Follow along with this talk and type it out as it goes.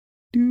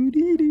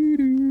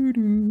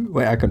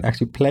Wait, I can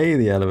actually play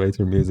the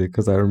elevator music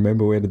because I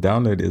remember where the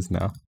download is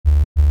now.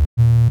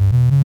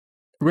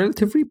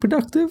 Relative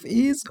Reproductive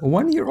is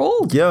 1 year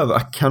old. Yeah,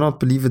 I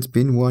cannot believe it's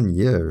been 1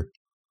 year.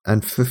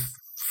 And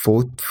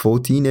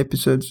 14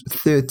 episodes?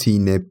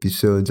 13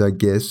 episodes, I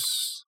guess.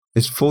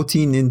 Is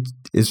 14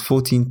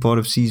 part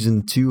of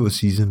season 2 or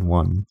season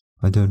 1?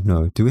 I don't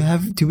know. Do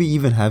we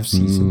even have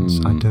seasons?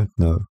 I don't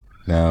know.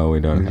 No, we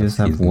don't. We just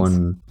have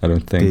one I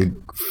don't think. big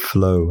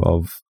flow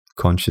of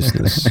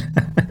consciousness.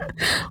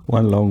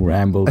 One long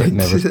ramble that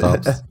never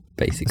stops,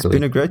 basically. It's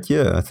been a great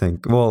year, I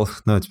think. Well,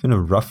 no, it's been a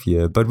rough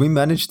year, but we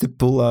managed to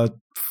pull out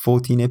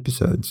 14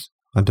 episodes.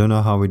 I don't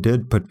know how we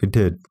did, but we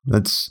did.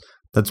 That's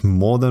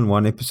more than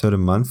one episode a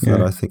month. Yeah.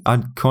 That I think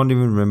I can't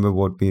even remember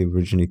what we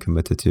originally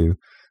committed to.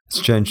 It's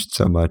changed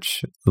so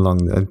much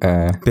along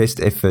the best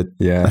effort.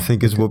 Yeah, I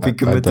think is what we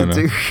committed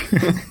to.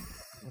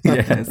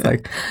 Yeah, it's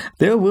like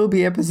there will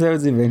be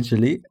episodes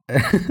eventually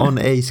on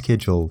a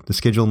schedule. The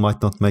schedule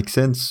might not make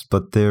sense,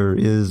 but there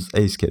is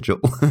a schedule.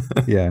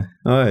 Yeah.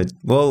 All right.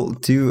 Well,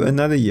 to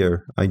another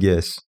year, I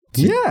guess.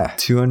 Yeah.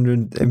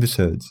 200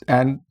 episodes.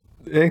 And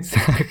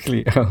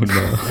exactly. Oh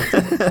no.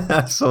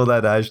 I saw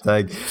that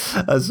hashtag.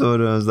 I saw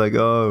it and I was like,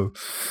 oh,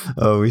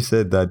 we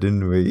said that,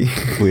 didn't we?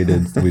 We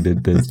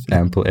did. There's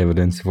ample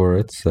evidence for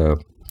it, so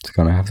it's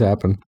gonna have to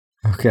happen.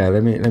 Okay,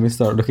 let me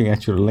start looking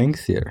at your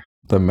links here.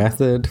 The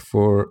method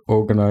for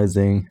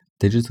organizing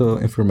digital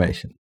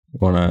information.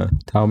 Wanna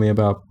tell me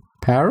about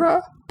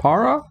Para?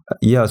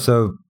 Yeah,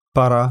 so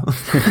Para.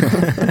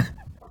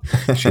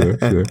 Sure.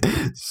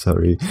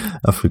 Sorry,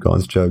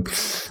 Afrikaans joke.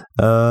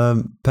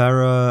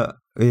 Para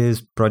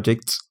is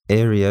projects,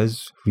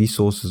 areas,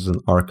 resources,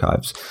 and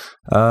archives.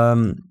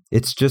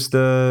 It's just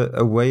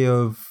a way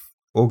of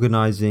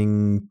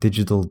organizing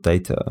digital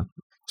data.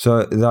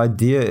 So the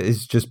idea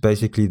is just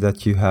basically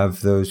that you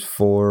have those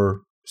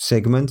 4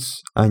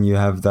 segments and you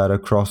have that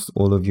across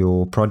all of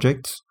your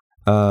projects.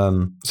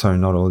 Sorry,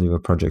 not all of your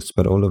projects,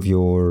 but all of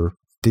your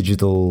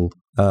digital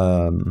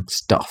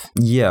stuff.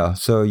 Yeah,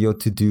 so your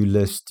to-do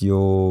list,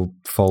 your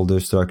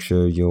folder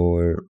structure,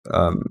 your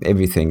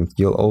everything.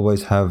 You'll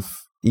always have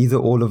either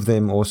all of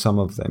them or some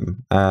of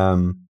them.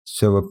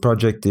 So a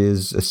project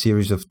is a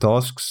series of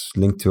tasks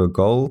linked to a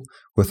goal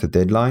with a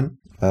deadline.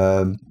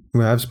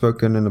 We have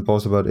spoken in the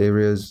past about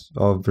areas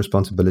of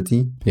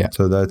responsibility. Yeah.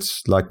 So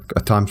that's like a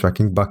time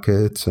tracking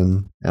bucket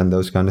and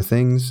those kind of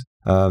things.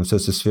 So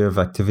it's a sphere of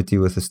activity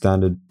with a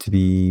standard to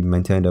be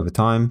maintained over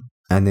time.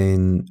 And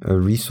then a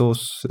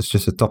resource is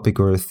just a topic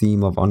or a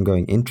theme of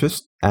ongoing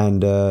interest.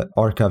 And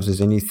archives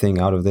is anything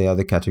out of the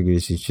other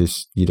categories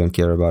you don't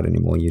care about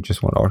anymore. You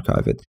just want to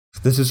archive it.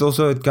 This is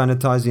also, it kind of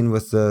ties in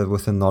with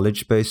the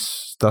knowledge base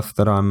stuff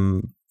that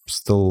I'm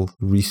still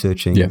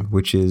researching,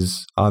 which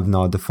is I've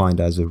now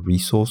defined as a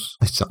resource.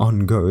 It's an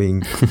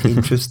ongoing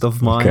interest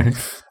of mine.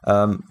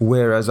 Okay.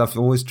 Whereas I've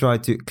always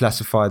tried to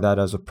classify that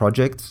as a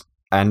project.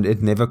 And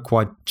it never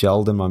quite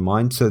gelled in my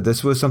mind. So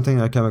this was something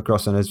I came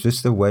across, and it's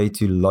just a way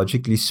to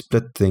logically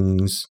split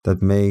things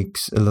that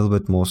makes a little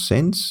bit more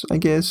sense, I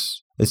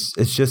guess.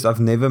 It's just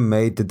I've never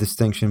made the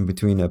distinction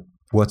between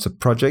what's a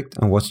project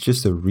and what's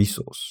just a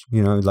resource,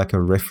 like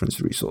a reference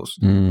resource.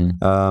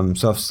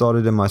 So I've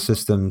started in my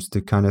systems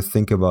to kind of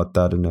think about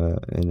that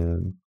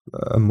in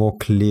a more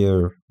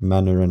clear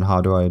manner, and how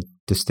do I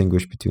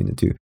distinguish between the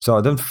two. So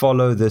I don't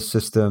follow this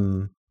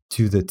system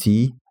to the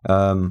T.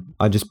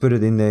 I just put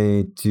it in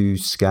there to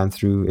scan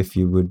through if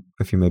you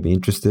may be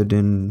interested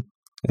in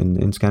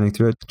scanning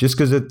through it. Just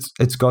because it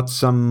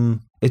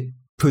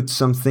puts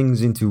some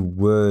things into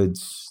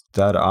words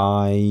that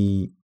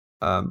I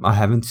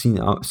haven't seen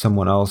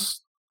someone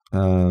else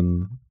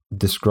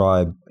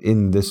describe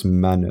in this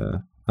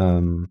manner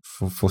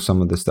for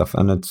some of the stuff,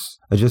 and it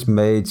just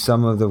made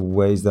some of the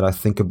ways that I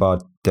think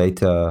about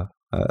data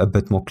a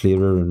bit more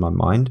clearer in my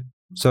mind.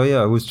 So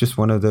yeah, it was just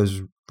one of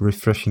those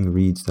refreshing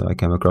reads that I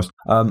came across.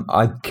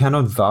 I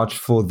cannot vouch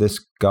for this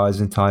guy's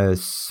entire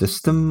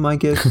system, I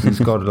guess.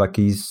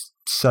 He's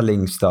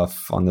selling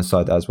stuff on the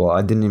site as well.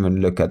 I didn't even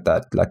look at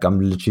that. Like,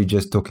 I'm literally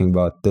just talking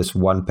about this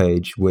one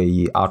page where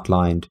he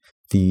outlined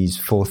these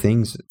 4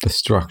 things. The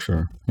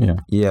structure. Yeah.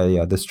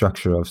 Yeah, the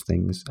structure of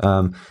things.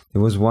 There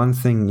was one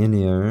thing in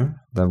here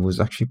that was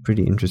actually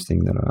pretty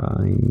interesting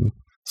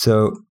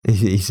So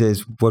he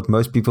says what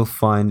most people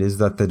find is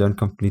that they don't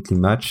completely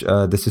match.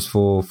 This is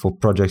for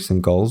projects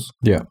and goals.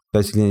 Yeah.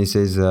 Basically, he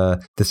says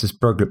this is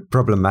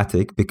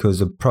problematic because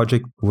a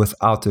project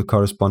without a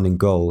corresponding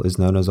goal is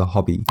known as a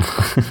hobby.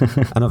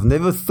 And I've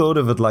never thought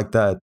of it like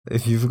that.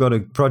 If you've got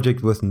a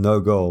project with no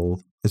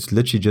goal, it's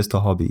literally just a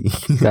hobby.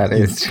 That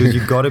is true. Because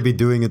you've got to be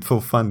doing it for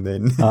fun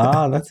then.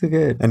 That's a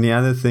good. And the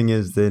other thing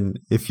is then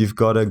if you've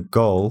got a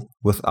goal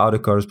without a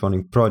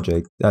corresponding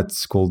project,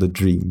 that's called a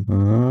dream.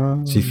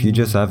 So if you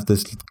just have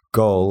this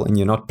goal and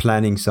you're not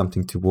planning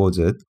something towards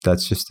it,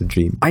 that's just a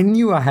dream. I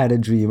knew I had a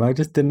dream. I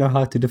just didn't know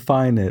how to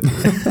define it.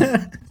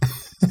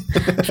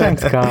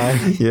 Thanks,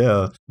 Kai.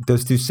 Yeah.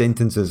 Those 2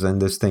 sentences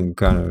and this thing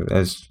kind of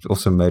has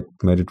also made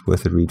it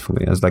worth a read for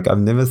me. I was like, I've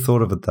never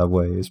thought of it that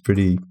way. It's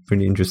pretty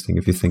interesting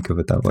if you think of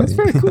it that way. That's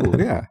very cool,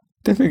 yeah.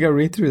 definitely go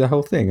read through the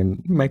whole thing and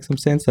make some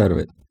sense out of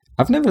it.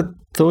 I've never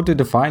thought to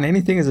define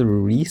anything as a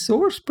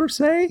resource per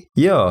se,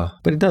 Yeah.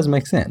 but it does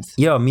make sense.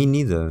 Yeah, me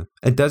neither.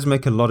 It does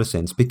make a lot of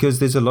sense because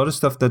there's a lot of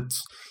stuff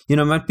that's,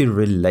 might be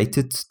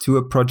related to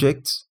a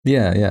project.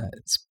 Yeah.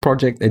 It's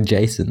project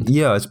adjacent.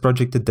 Yeah, it's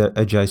project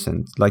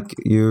adjacent. Like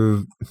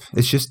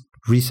it's just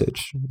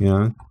research,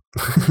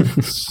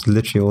 It's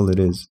literally all it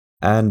is.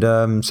 And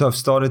so I've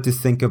started to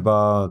think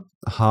about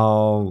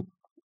how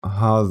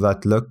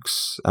that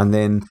looks, and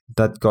then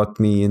that got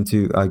me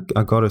into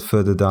I got it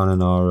further down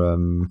in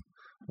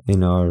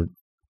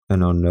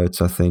our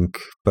notes, I think,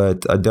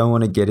 but I don't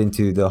want to get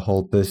into the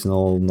whole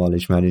personal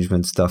knowledge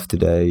management stuff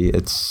today.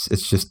 It's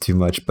just too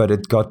much. But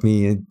it got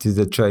me into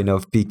the train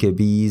of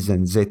PKBs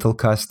and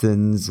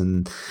Zettelkastens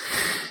and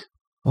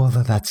all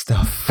of that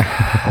stuff.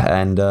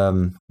 And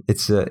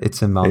it's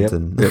a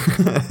mountain.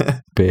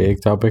 Yep.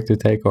 Big topic to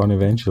take on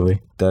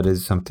eventually. That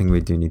is something we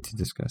do need to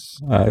discuss.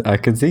 I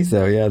can see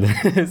so. Yeah,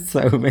 there's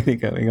so many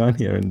going on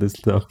here in this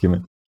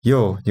document.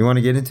 Do you want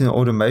to get into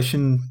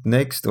automation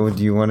next, or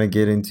do you want to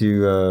get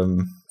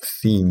into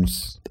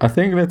themes? I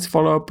think let's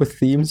follow up with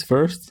themes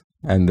first,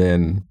 and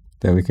then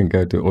we can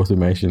go to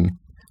automation.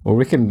 Or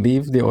we can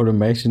leave the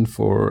automation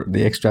for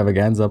the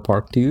extravaganza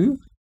part 2.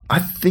 I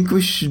think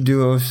we should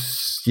do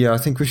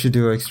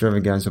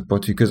extravaganza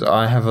part 2 because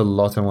I have a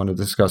lot I want to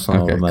discuss on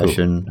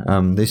automation.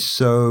 Cool. There's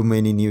so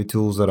many new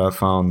tools that I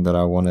found that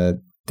I want to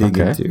dig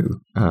into.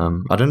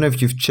 I don't know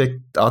if you've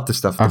checked out the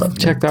stuff that I've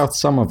checked out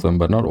some of them,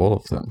 but not all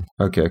of them.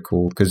 Okay,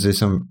 cool. Because there's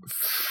some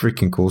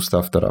freaking cool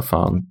stuff that I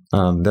found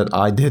that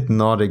I did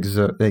not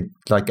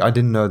I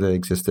didn't know that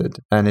existed,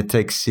 and it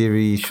takes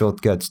Siri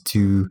shortcuts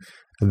to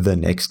the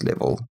next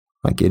level.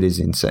 Like, it is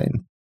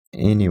insane.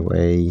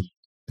 Anyway,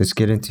 let's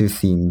get into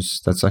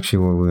themes. That's actually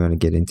what we want to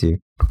get into.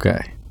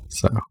 Okay,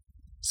 so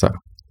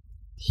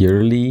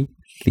yearly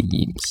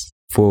themes.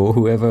 For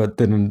whoever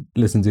didn't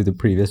listen to the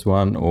previous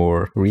one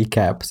or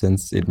recap,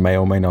 since it may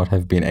or may not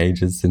have been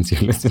ages since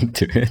you listened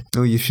to it.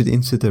 Oh, you should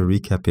insert a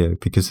recap here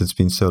because it's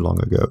been so long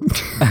ago.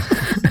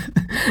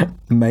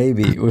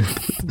 Maybe. We'll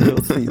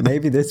see.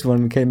 Maybe this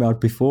one came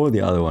out before the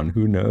other one.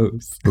 Who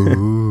knows?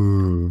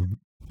 Ooh.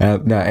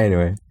 No,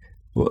 anyway.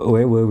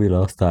 Where were we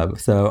last time?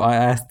 So I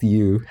asked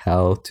you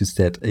how to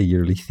set a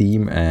yearly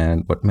theme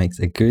and what makes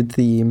a good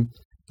theme.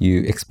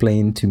 You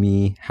explained to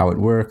me how it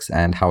works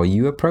and how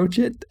you approach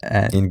it.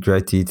 In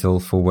great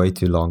detail for way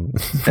too long.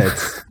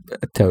 That's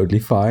totally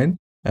fine.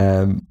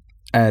 And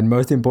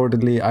most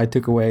importantly, I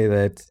took away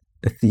that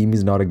a theme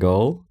is not a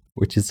goal,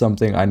 which is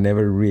something I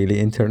never really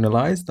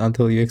internalized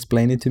until you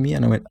explained it to me.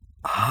 And I went,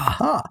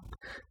 aha.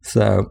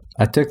 So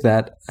I took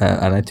that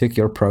and I took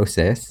your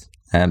process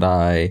and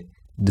I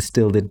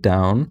distilled it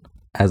down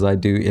as I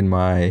do in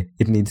my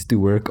it needs to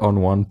work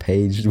on one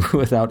page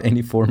without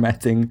any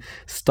formatting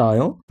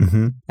style.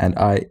 Mm-hmm. And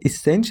I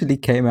essentially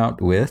came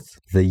out with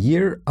the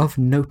year of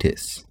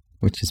notice,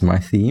 which is my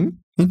theme.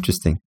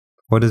 Interesting.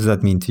 What does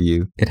that mean to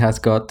you? It has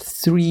got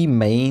 3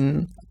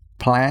 main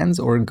plans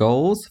or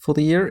goals for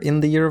the year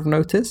in the year of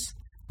notice,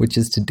 which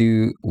is to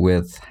do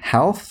with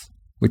health,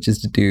 which is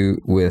to do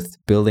with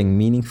building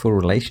meaningful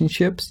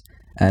relationships,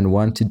 and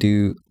one to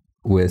do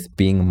with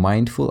being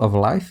mindful of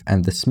life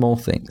and the small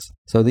things.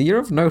 So the year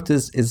of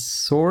notice is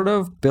sort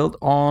of built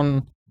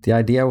on the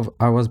idea of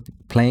I was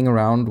playing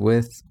around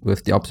with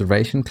the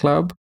observation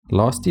club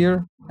last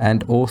year,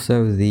 and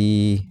also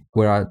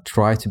where I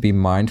try to be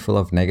mindful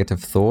of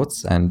negative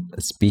thoughts and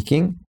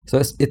speaking. So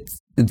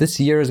it's this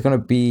year is going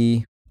to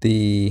be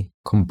the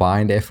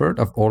combined effort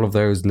of all of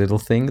those little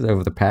things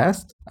over the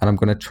past, and I'm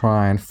going to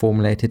try and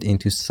formulate it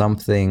into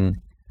something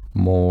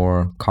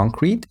more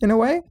concrete in a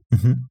way.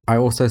 Mm-hmm. I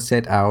also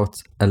set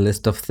out a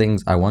list of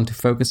things I want to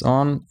focus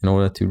on in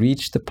order to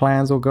reach the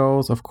plans or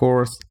goals, of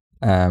course.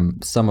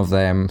 Some of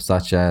them,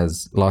 such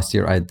as last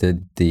year I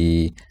did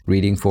the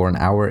reading for an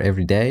hour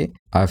every day.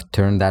 I've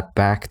turned that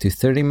back to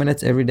 30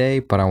 minutes every day,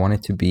 but I want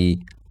it to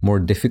be more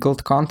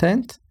difficult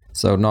content.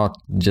 So not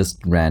just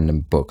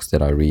random books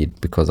that I read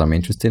because I'm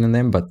interested in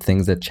them, but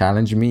things that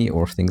challenge me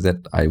or things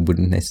that I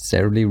wouldn't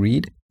necessarily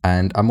read.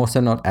 And I'm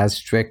also not as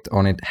strict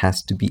on it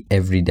has to be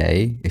every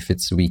day. If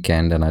it's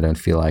weekend and I don't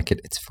feel like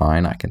it, it's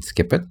fine. I can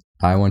skip it.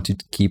 I want to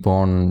keep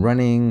on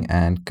running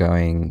and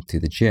going to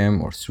the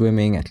gym or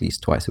swimming at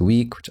least twice a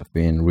week, which I've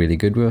been really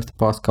good with the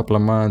past couple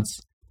of months.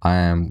 I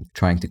am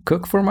trying to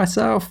cook for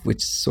myself,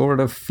 which sort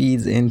of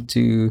feeds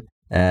into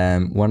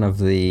one of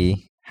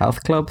the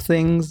health club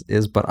things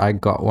but I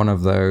got one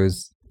of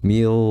those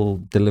meal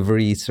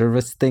delivery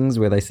service things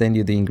where they send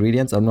you the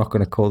ingredients. I'm not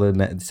going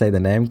to say the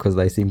name because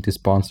they seem to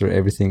sponsor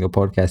every single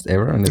podcast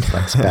ever and it's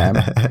like spam.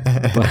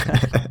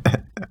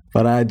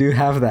 but I do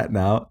have that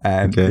now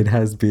and It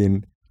has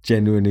been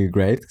genuinely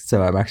great.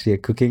 So I'm actually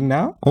cooking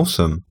now.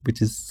 Awesome.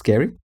 Which is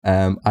scary.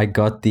 I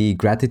got the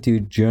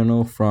gratitude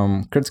journal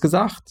from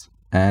Kurzgesagt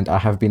and I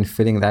have been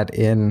filling that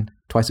in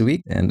twice a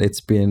week and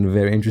it's been a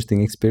very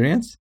interesting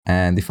experience.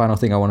 And the final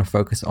thing I want to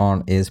focus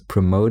on is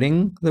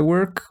promoting the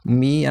work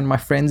me and my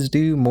friends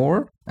do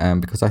more,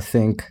 because I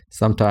think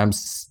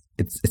sometimes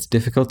it's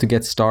difficult to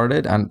get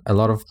started, and a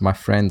lot of my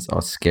friends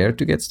are scared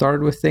to get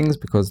started with things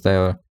because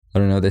they're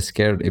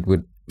scared it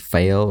would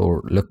fail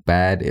or look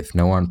bad if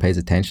no one pays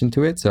attention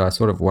to it. So I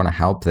sort of want to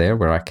help there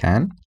where I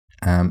can.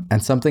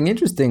 And something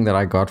interesting that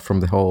I got from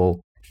the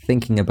whole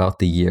thinking about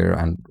the year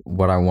and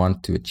what I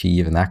want to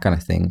achieve and that kind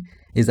of thing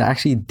is I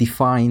actually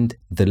defined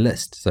the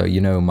list. So,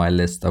 my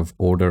list of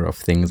order of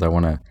things I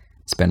want to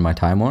spend my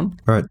time on.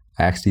 Right.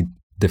 I actually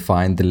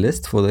defined the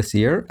list for this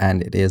year,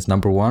 and it is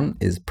number 1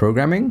 is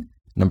programming,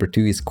 number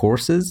 2 is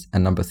courses,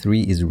 and number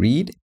 3 is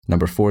read,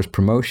 number 4 is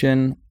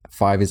promotion,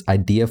 5 is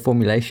idea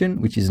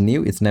formulation, which is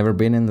new. It's never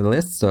been in the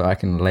list, so I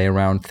can lay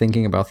around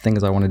thinking about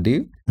things I want to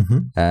do.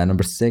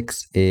 Number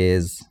 6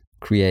 is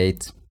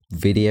create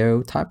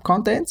video type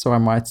content, so I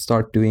might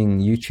start doing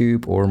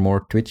YouTube or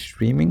more Twitch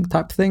streaming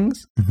type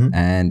things.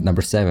 And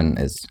number 7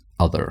 is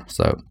other,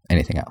 so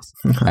anything else.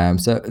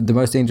 So the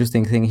most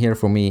interesting thing here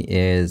for me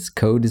is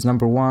code is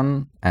number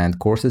 1 and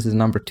courses is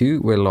number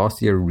 2, where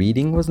last year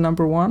reading was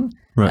number 1,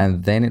 Right.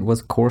 and then it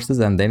was courses,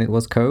 and then it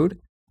was code.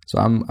 So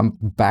I'm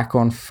back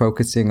on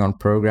focusing on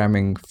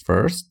programming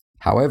first.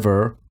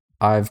 However,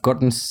 I've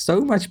gotten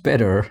so much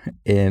better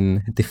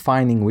in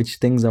defining which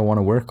things I want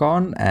to work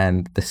on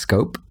and the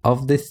scope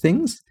of these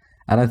things.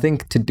 And I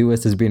think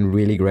Todoist has been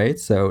really great.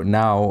 So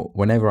now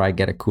whenever I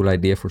get a cool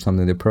idea for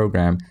something to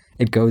program,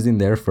 it goes in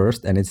there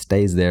first and it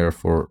stays there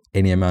for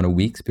any amount of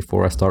weeks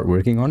before I start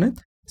working on it.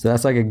 So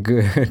that's like a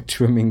good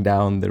trimming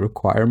down the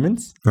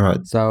requirements. All right.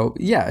 So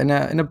yeah, in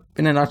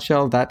a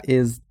nutshell, that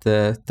is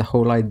the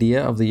whole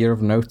idea of the year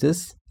of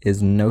notice,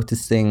 is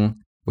noticing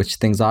which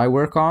things I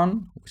work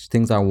on, which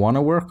things I want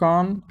to work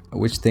on,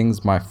 which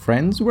things my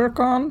friends work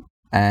on,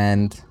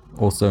 and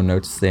also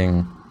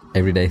noticing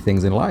everyday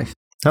things in life.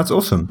 That's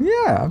awesome.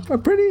 Yeah,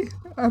 I'm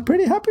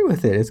pretty happy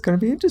with it. It's going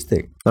to be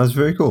interesting. That's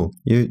very cool.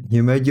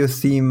 You made your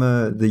theme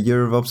the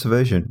year of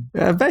observation.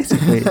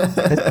 Basically,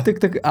 I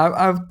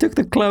took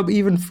the club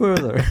even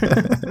further.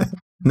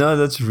 No,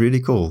 that's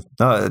really cool.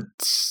 No,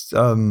 it's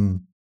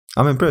I'm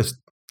impressed.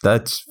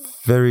 That's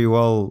very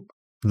well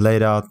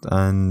laid out,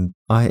 and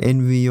I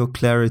envy your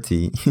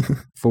clarity.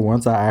 For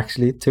once, I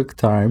actually took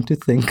time to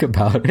think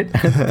about it,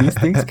 and these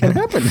things can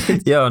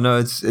happen. Yeah, no,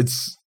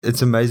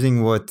 it's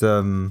amazing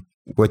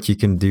what you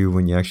can do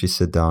when you actually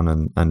sit down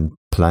and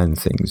plan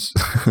things.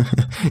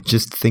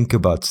 Just think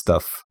about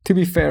stuff. To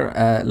be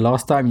fair,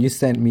 last time you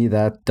sent me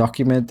that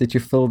document that you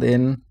filled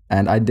in,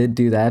 and I did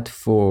do that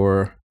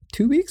for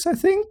 2 weeks, I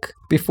think,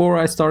 before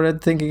I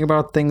started thinking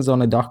about things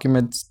on a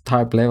document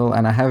type level.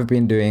 And I have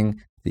been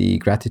doing the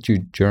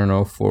gratitude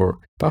journal for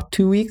about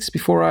 2 weeks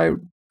before I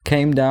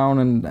came down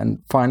and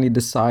finally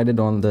decided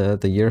on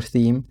the year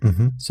theme.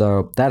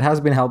 So that has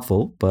been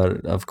helpful,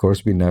 but of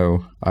course we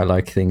know I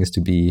like things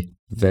to be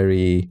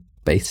very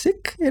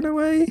basic in a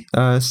way.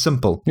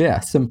 Simple. Yeah,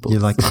 simple. You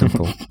like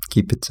simple.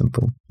 Keep it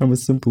simple. I'm a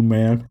simple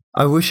man.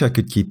 I wish I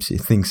could keep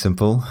things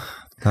simple.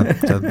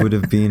 That would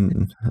have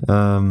been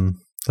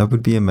that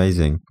would be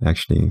amazing,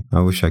 actually.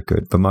 I wish I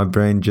could, but my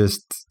brain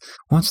just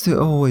wants to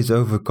always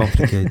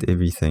overcomplicate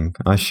everything.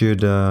 I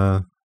should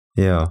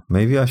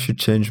maybe I should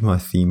change my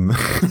theme to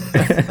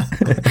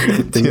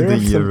the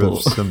year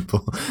of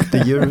simple.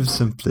 The year of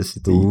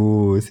simplicity.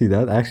 Ooh, see,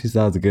 that actually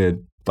sounds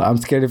good. But I'm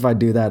scared if I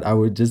do that, I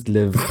would just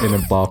live in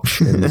a box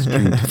in the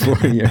street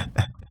for a year.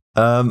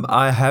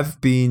 I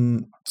have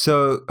been.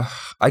 So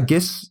I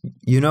guess,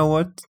 you know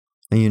what?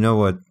 And you know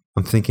what?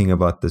 I'm thinking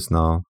about this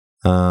now.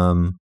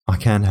 I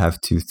can have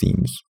 2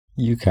 themes.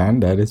 You can.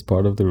 That is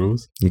part of the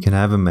rules. You can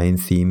have a main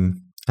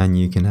theme and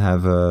you can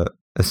have a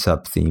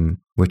sub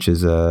theme, which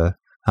is a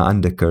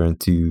undercurrent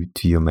to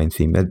your main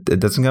theme. It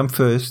doesn't come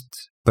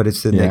first, but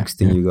it's the next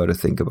thing you got to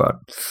think about.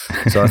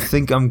 So I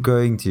think I'm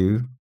going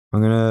to,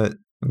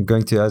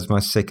 as my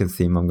second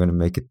theme, I'm going to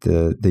make it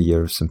the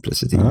year of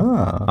simplicity.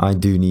 I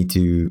do need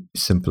to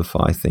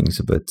simplify things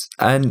a bit.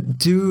 And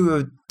to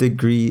a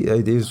degree,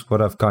 it is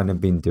what I've kind of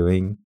been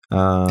doing.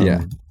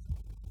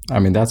 I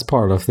mean, that's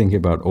part of thinking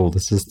about all the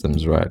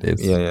systems, right?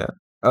 Yeah.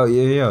 Oh,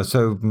 yeah.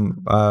 So,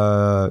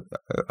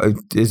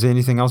 is there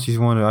anything else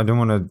you want to... I don't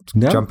want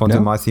to jump onto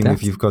my theme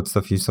if you've got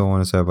stuff you still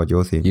want to say about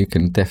your theme. You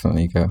can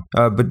definitely go.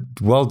 But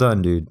well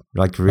done, dude.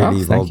 Like,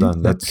 really well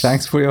done.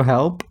 Thanks for your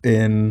help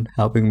in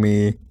helping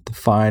me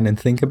define and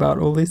think about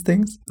all these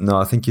things. No,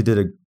 I think you did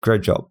a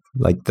great job.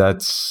 Like,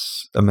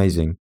 that's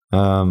amazing.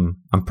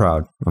 I'm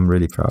proud. I'm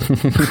really proud.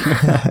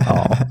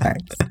 Oh,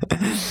 thanks.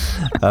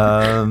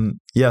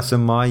 So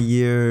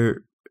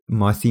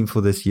my theme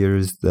for this year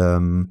is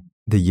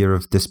the year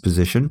of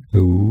disposition.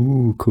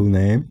 Ooh, cool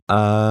name.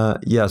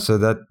 So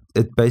that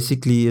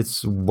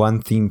it's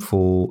one theme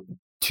for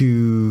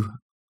 2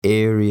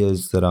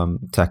 areas that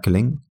I'm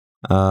tackling.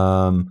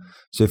 So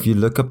if you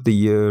look up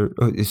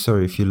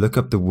if you look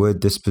up the word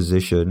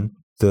disposition,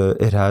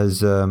 it has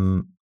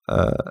the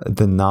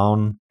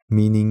noun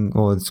meaning,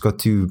 or it's got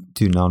two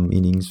noun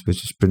meanings,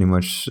 which is pretty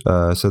much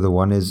so the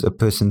one is a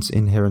person's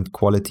inherent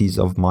qualities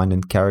of mind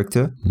and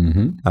character,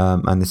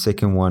 and the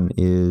second one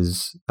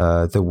is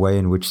the way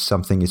in which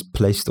something is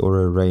placed or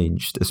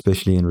arranged,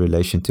 especially in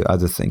relation to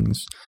other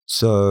things.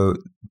 So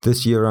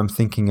this year I'm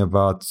thinking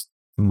about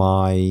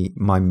my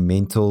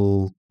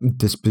mental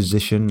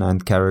disposition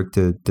and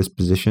character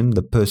disposition,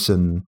 the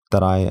person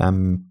that I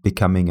am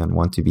becoming and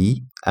want to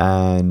be,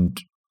 and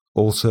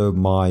also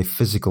my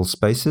physical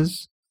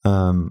spaces,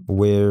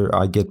 where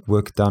I get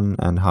work done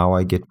and how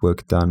I get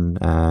work done,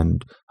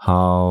 and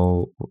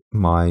how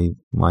my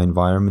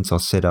environments are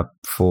set up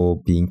for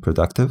being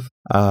productive.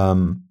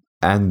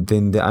 And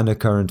then the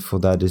undercurrent for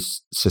that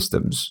is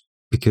systems,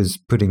 because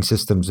putting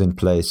systems in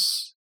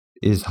place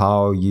is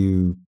how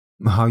you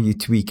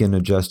tweak and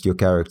adjust your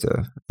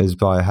character, is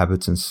by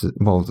habits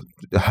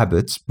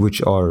habits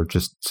which are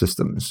just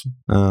systems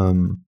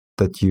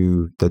that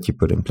you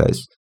put in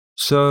place.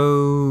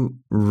 So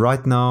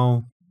right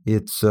now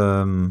it's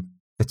the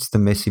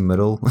messy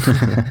middle.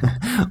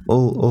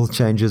 all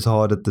change is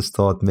hard at the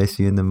start,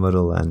 messy in the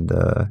middle, and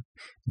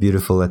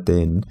beautiful at the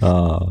end.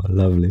 Oh,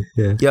 lovely.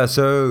 Yeah.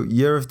 So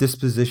year of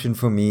disposition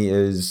for me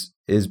is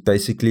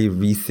basically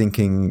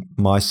rethinking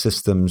my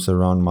systems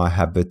around my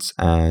habits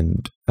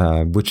and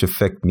which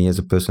affect me as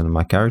a person and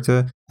my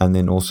character, and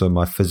then also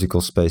my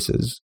physical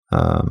spaces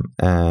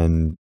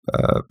and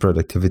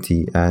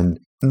productivity, and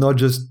not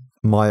just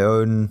my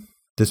own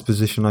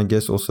disposition, I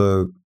guess,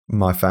 also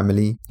my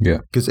family. Yeah.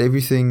 Because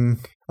everything,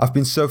 I've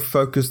been so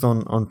focused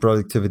on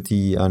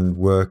productivity and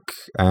work,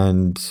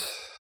 and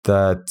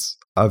that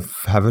I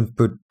haven't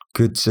put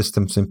good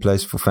systems in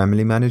place for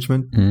family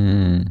management.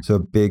 So a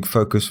big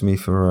focus for me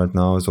for right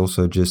now is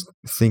also just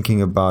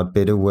thinking about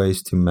better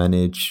ways to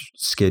manage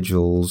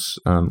schedules.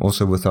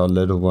 Also with our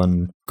little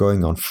one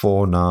going on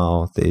 4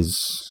 now,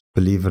 there's,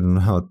 believe it or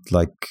not,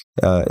 like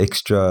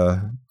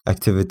extra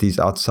activities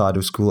outside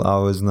of school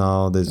hours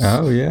now. There's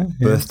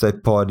birthday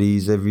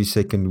parties every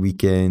second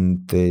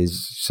weekend.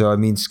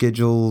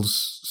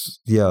 Schedules.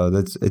 Yeah,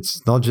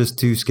 it's not just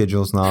 2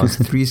 schedules now, it's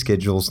 3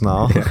 schedules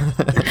now.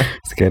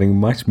 It's getting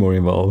much more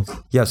involved.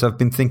 Yeah, so I've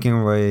been thinking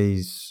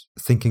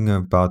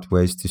about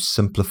ways to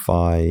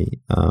simplify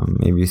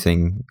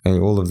everything,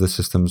 all of the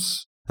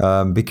systems,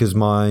 because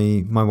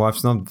my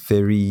wife's not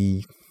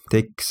very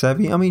tech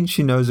savvy. I mean,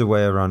 she knows her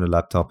way around a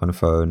laptop and a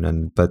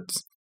phone, but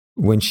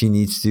when she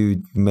needs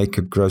to make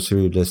a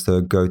grocery list,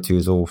 her go-to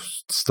is all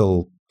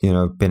still,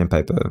 pen and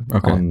paper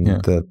on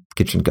the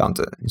kitchen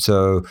counter.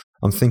 So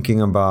I'm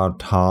thinking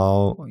about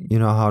how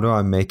do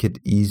I make it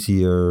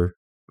easier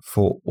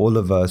for all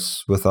of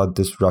us without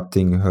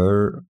disrupting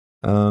her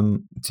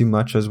too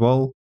much as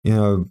well.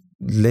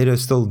 Let her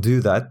still do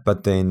that,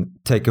 but then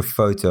take a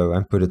photo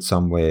and put it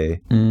somewhere.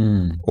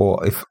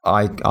 Or if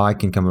I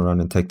can come around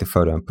and take the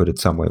photo and put it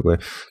somewhere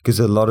because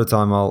a lot of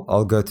time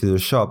I'll go to the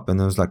shop and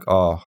I was like,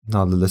 oh,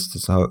 now the list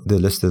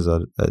is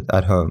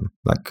at home.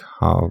 Like,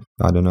 how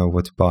I don't know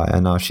what to buy,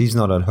 and now she's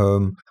not at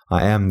home.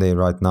 I am there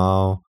right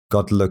now.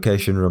 Got the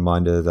location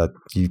reminder that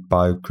you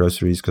buy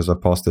groceries because I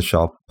passed the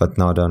shop, but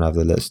now I don't have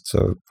the list.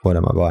 So what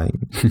am I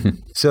buying?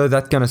 So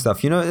that kind of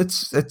stuff.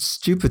 It's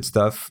stupid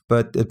stuff,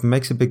 but it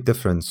makes a big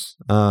difference.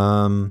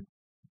 I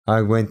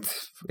went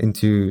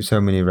into so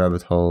many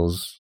rabbit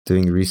holes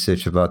doing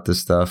research about this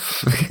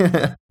stuff.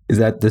 Is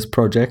that this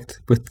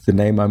project with the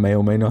name I may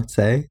or may not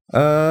say?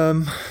 I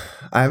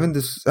haven't.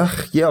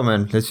 Yeah,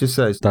 man. Let's just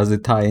say. Does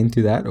it tie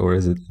into that, or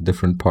is it a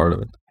different part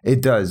of it?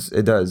 It does.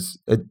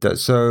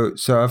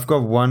 So I've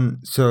got one.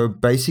 So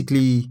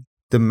basically,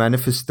 the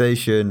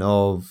manifestation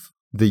of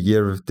the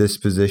year of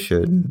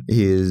disposition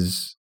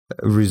is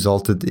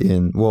resulted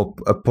in,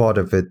 a part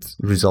of it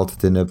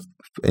resulted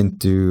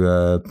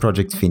into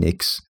Project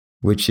Phoenix,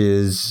 which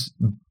is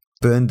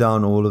burn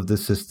down all of the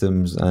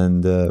systems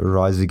and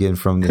rise again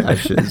from the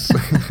ashes.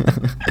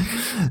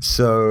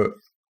 So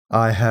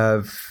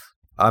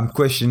I'm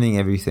questioning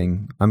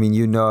everything. I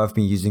mean, I've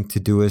been using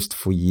Todoist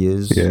for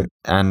years,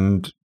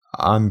 and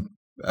I'm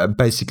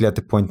basically at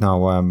the point now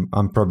where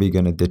I'm probably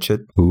going to ditch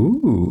it.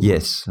 Ooh.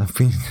 Yes, I've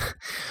been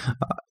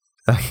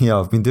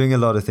I've been doing a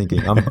lot of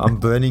thinking. I'm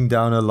burning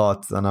down a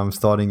lot, and I'm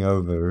starting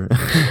over.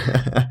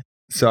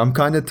 So I'm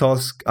kind of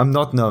I'm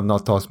not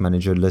task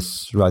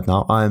managerless right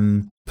now.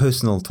 I'm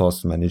personal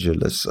task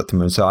managerless at the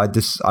moment. So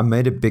I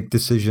made a big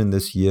decision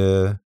this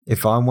year.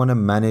 If I want to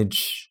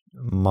manage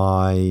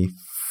my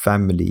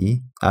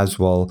family as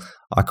well,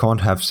 I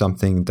can't have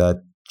something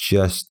that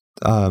just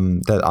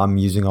that I'm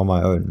using on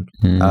my own.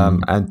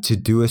 And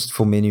Todoist,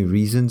 for many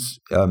reasons,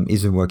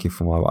 isn't working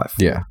for my wife.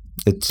 Yeah,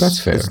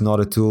 that's fair. It's not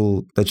a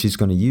tool that she's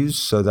going to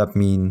use, so that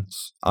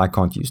means I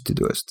can't use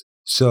Todoist.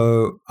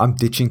 So I'm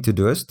ditching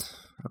Todoist.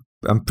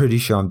 I'm pretty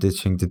sure I'm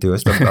ditching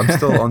Todoist. I'm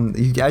still on.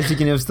 As you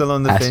can hear, I'm still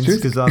on the fence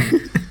because I'm.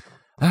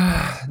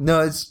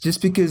 No, it's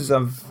just because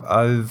I've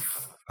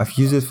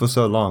used it for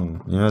so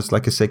long. It's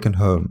like a second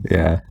home.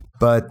 Yeah.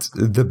 But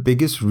the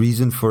biggest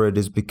reason for it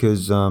is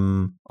because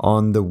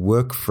on the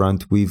work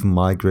front, we've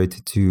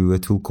migrated to a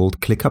tool called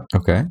ClickUp.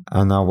 Okay.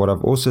 And now what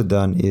I've also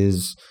done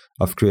is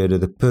I've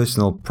created a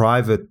personal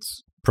private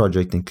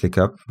project in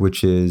ClickUp,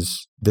 which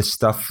is the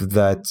stuff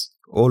that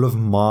all of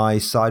my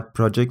side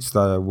projects that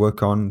I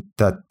work on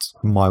that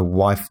my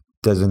wife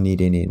doesn't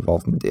need any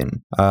involvement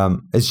in.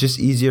 It's just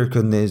easier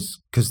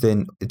because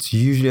then it's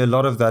usually a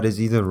lot of that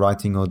is either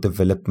writing or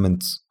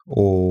development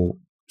or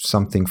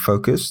something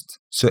focused.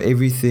 So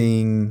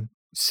everything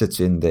sits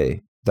in there.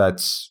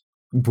 That's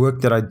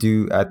work that I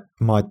do at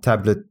my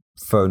tablet,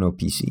 phone, or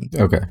PC.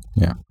 Okay.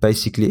 Yeah.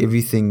 Basically,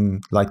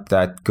 everything like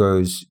that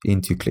goes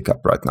into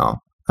ClickUp right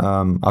now.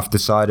 I've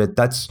decided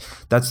that's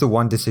the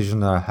one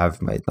decision I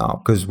have made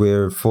now, because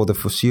for the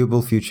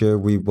foreseeable future,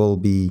 we will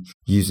be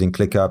using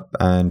ClickUp,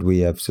 and we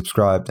have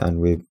subscribed,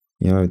 and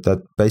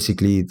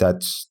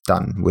that's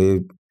done.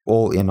 We're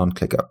all in on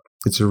ClickUp.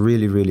 It's a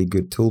really, really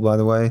good tool, by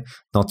the way.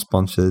 Not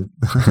sponsored.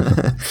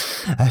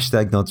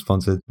 Hashtag not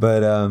sponsored.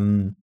 But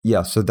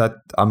yeah, so that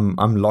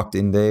I'm locked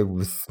in there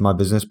with my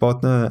business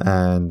partner,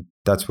 and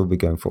that's what we're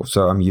going for.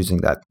 So I'm using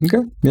that.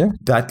 Okay. Yeah.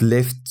 That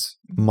left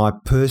my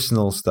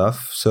personal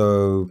stuff.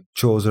 So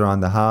chores around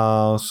the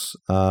house,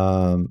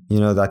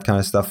 that kind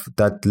of stuff.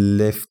 That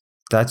left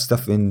that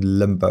stuff in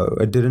limbo.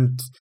 It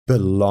didn't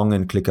belong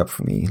in ClickUp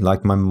for me.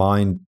 Like my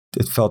mind,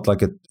 it felt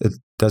like it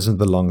doesn't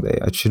belong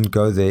there. It shouldn't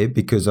go there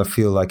because I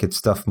feel like it's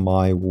stuff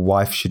my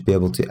wife should be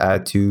able to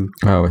add to.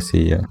 Oh, I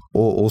see. Yeah.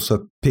 Or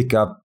also pick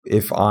up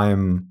if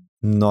I'm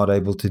not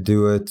able to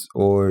do it,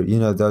 or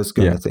those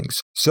kind of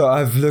things. So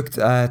I've looked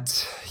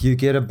at, you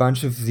get a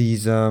bunch of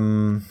these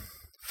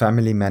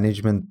family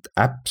management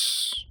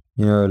apps,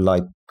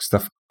 like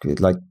stuff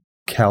like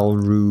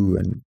Calroo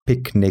and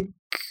Picnic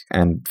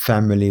and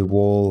Family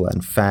Wall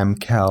and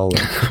FamCal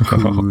and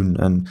Cocoon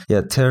and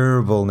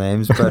terrible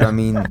names, but I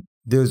mean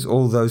there's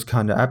all those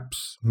kind of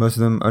apps. Most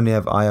of them only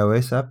have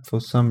iOS app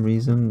for some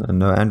reason and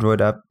no Android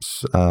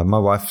apps. My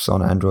wife's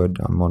on Android,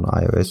 I'm on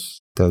iOS.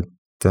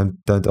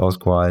 Don't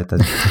ask why.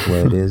 That's the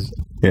way it is.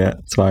 Yeah,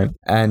 it's fine.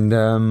 And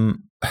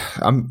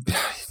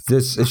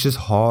it's just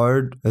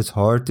hard. It's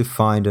hard to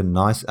find a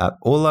nice app.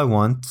 All I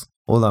want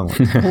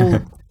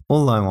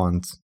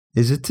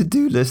is a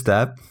to-do list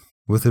app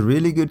with a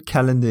really good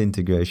calendar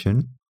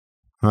integration,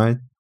 right?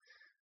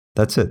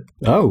 That's it.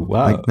 Oh,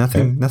 wow. Like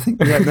nothing.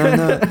 Yeah,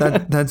 no.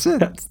 That's it.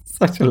 That's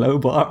such a low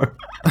bar.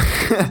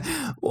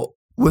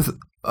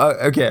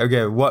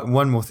 Okay.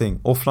 One more thing.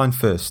 Offline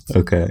first.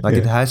 Okay. Like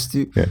it has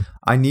to. Yeah.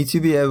 I need to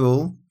be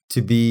able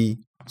to be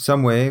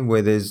somewhere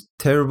where there's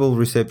terrible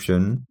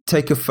reception.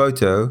 Take a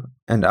photo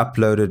and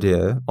upload it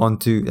here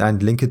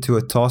and link it to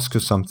a task or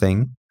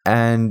something,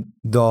 and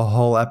the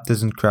whole app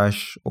doesn't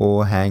crash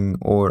or hang,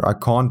 or I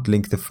can't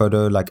link the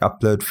photo, like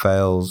upload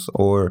fails,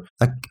 or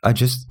I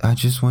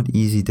just want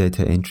easy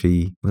data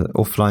entry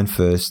offline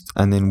first,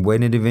 and then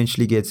when it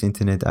eventually gets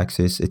internet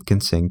access, it can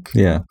sync.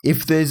 Yeah.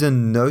 If there's a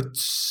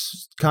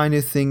notes kind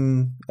of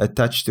thing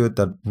attached to it,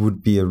 that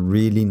would be a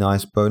really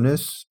nice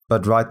bonus.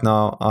 But right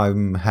now,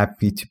 I'm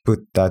happy to put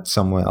that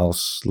somewhere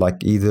else,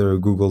 like either a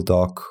Google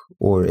Doc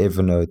or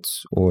Evernote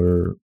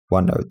or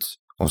OneNote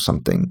or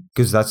something,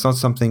 because that's not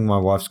something my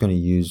wife's going to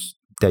use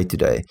day to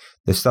day.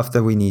 The stuff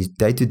that we need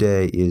day to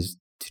day is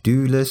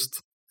to-do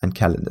list and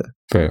calendar.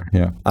 Fair,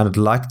 yeah. And I'd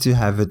like to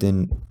have it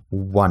in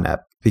one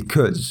app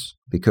because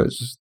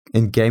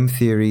in game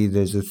theory,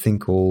 there's a thing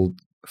called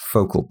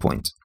focal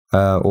point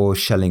or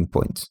Schelling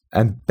point.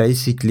 And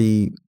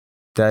basically,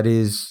 that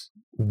is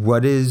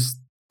what is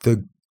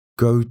the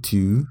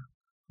go-to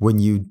when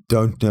you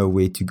don't know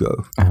where to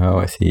go. Oh,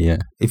 I see, yeah.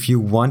 If you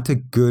want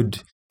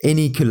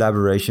any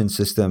collaboration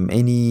system,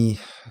 any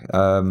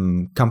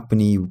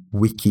company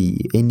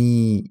wiki,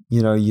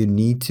 you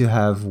need to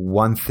have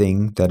one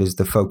thing that is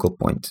the focal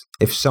point.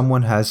 If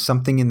someone has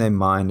something in their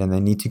mind and they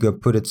need to go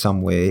put it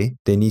somewhere,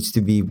 there needs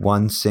to be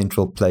one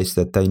central place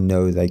that they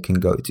know they can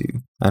go to.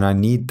 And I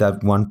need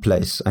that one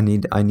place. I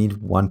need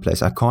one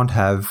place. I can't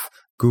have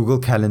Google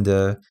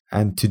Calendar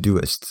and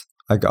Todoist.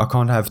 I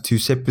can't have two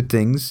separate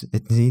things.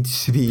 It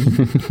needs to be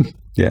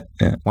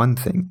one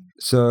thing.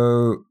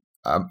 So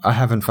I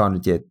haven't found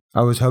it yet.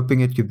 I was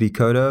hoping it could be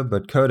Coda,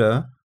 but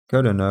Coda,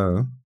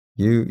 no.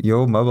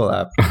 Your mobile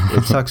app,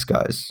 it sucks,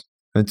 guys.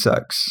 It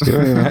sucks.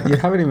 You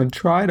haven't even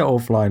tried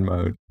offline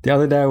mode. The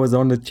other day I was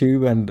on the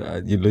tube and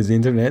you lose the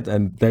internet,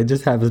 and they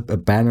just have a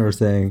banner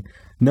saying,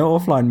 no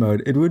offline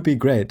mode. It would be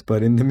great,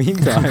 but in the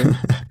meantime,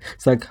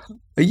 it's like,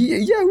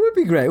 yeah, it would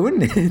be great,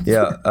 wouldn't it?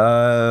 Yeah.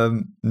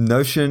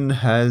 Notion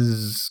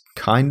has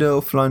kind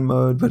of offline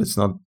mode, but it's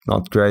not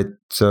great.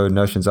 So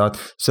Notion's out.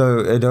 So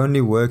it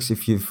only works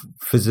if you've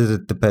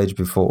visited the page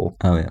before.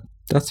 Oh yeah,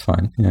 that's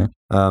fine. Yeah.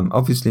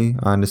 Obviously,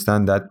 I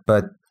understand that,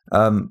 but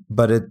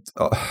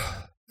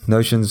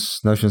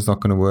Notion's not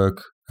going to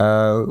work.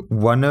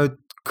 OneNote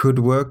could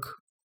work.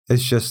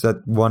 It's just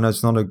that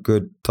OneNote's not a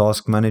good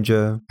task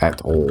manager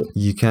at all.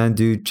 You can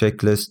do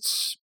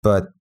checklists,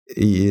 but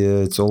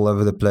it's all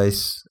over the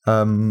place.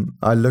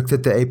 I looked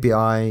at the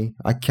API.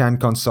 I can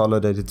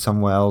consolidate it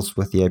somewhere else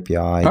with the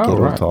API, get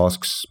all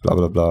tasks, blah,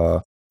 blah,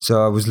 blah.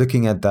 So I was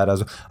looking at that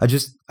as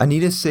I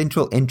need a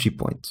central entry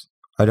point.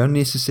 I don't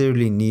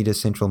necessarily need a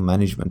central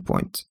management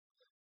point.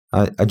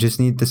 I just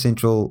need the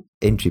central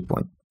entry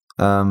point.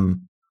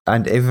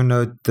 And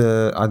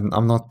Evernote,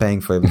 I'm not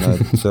paying for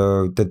Evernote,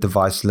 so the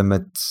device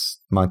limits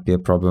might be a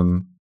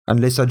problem.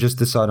 Unless I just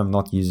decide I'm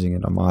not using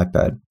it on my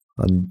iPad.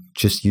 I'm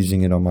just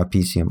using it on my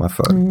PC and my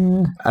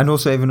phone. And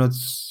also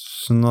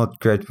Evernote's not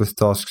great with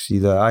tasks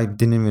either. I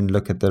didn't even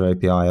look at their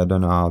API. I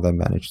don't know how they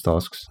manage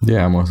tasks.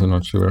 Yeah, I'm also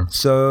not sure.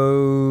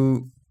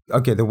 So,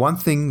 okay, the one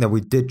thing that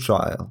we did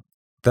trial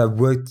that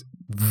worked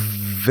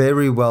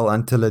very well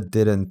until it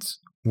didn't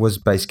was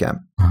Basecamp.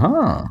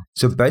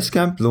 So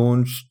Basecamp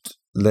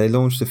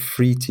launched a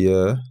free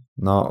tier,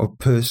 now a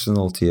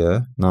personal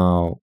tier,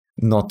 now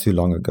not too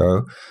long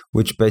ago,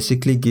 which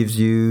basically gives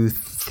you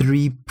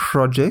 3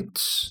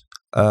 projects,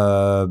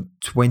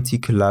 20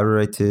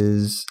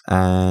 collaborators,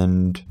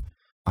 and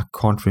I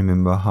can't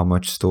remember how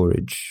much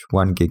storage,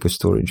 1 gig of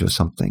storage or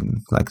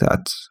something like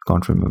that.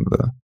 Can't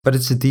remember. But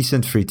it's a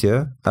decent free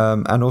tier.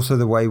 And also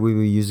the way we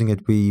were using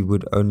it, we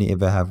would only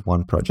ever have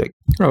 1 project.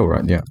 Oh,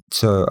 right, yeah.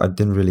 So I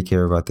didn't really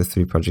care about the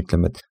 3 project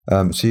limit.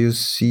 So you'll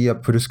see I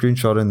put a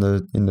screenshot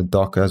in the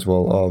doc as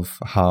well of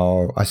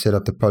how I set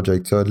up the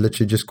project. So I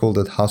literally just called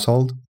it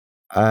household.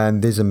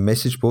 And there's a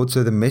message board.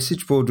 So the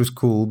message board was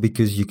cool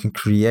because you can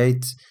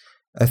create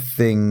a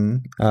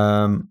thing,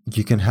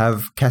 you can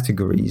have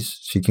categories,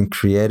 so you can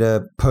create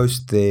a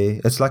post there.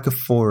 It's like a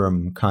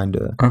forum kind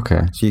of.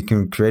 Okay. So you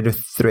can create a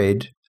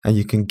thread and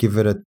you can give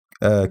it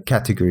a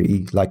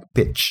category like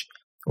pitch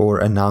or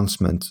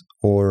announcement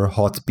or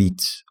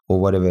heartbeat or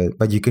whatever,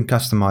 but you can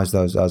customize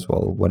those as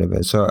well,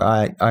 whatever. So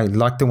I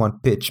like the one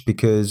pitch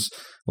because,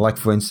 like,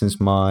 for instance,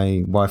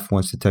 my wife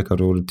wants to take her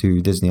daughter to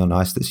Disney on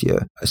Ice this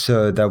year,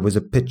 so that was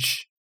a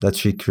pitch that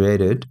she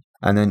created.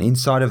 And then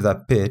inside of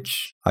that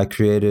pitch, I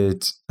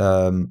created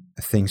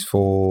things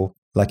for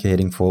like a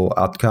heading for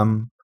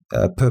outcome,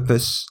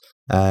 purpose,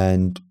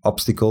 and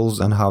obstacles,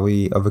 and how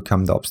we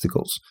overcome the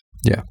obstacles.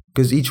 Yeah.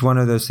 Because each one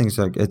of those things,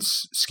 like,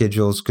 it's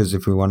schedules, because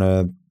if we want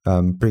to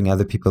bring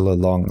other people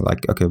along,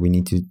 like, okay, we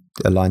need to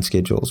align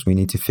schedules. We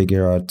need to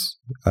figure out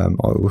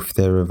if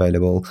they're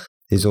available.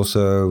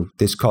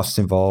 There's costs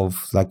involved,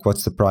 like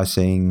what's the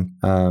pricing?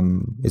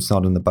 It's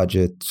not in the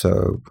budget,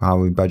 so how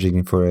are we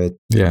budgeting for it?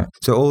 Yeah.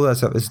 So all that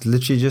stuff is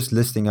literally just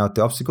listing out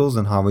the obstacles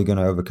and how we're going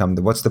to overcome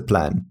them. What's the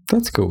plan?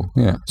 That's cool.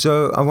 Yeah.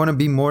 So I want to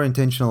be more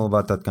intentional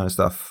about that kind of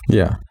stuff.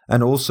 Yeah.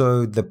 And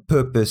also the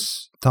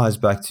purpose ties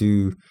back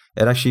to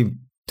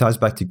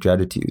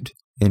gratitude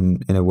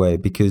in a way,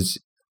 because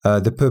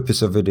the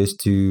purpose of it is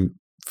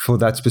for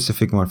that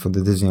specific one, for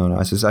the Disney on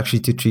Ice, is actually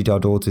to treat our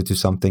daughter to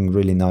something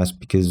really nice,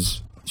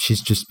 because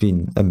she's just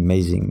been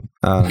amazing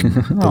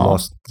the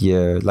last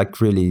year. Like,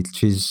 really,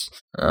 she's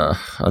I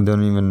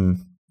don't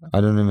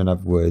even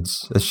have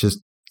words. It's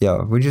just,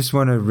 yeah, we just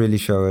want to really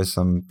show her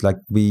some, like,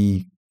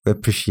 we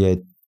appreciate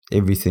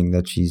everything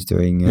that she's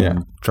doing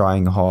and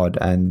trying hard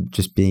and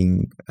just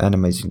being an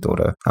amazing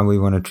daughter, and we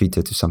want to treat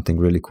her to something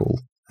really cool.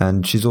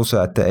 And she's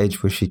also at the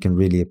age where she can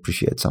really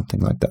appreciate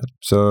something like that.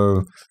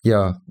 So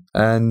yeah.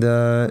 And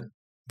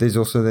there's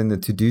also then the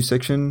to-do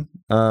section.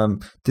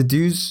 The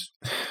do's,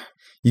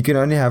 you can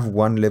only have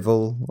one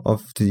level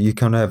you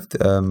can't have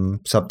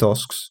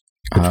subtasks,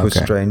 which was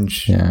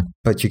strange. Yeah.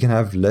 But you can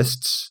have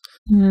lists.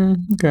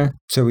 Okay.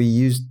 So we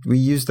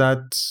used that.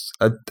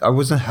 I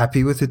wasn't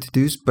happy with the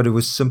to-dos, but it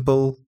was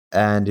simple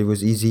and it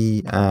was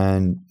easy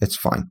and it's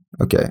fine.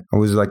 Okay. I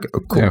was like, oh,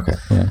 cool. Okay.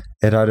 Yeah.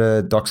 It had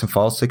a docs and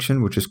files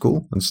section, which is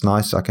cool. It's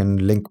nice. I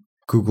can link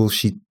Google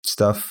Sheet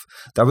stuff.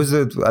 That was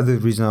the other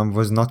reason I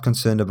was not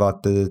concerned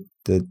about the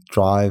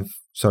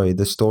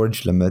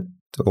storage limit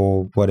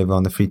or whatever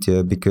on the free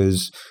tier,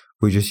 because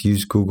we just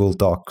use Google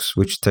Docs,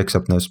 which takes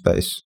up no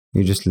space.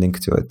 You just link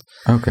to it.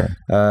 Okay.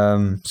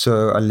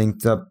 So I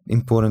linked up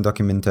important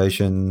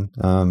documentation,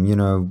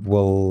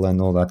 will and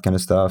all that kind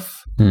of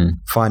stuff.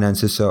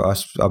 Finances, so our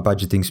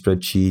budgeting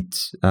spreadsheet,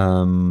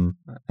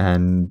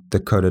 and the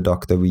Coda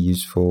doc that we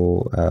use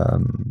for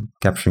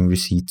capturing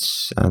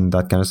receipts and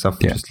that kind of stuff.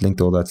 We just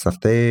linked all that stuff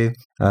there.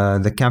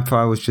 The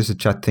Campfire was just a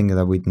chat thing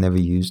that we'd never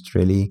used,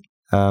 really.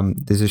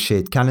 There's a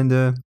shared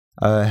calendar.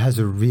 It has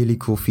a really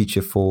cool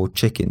feature for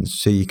check-ins.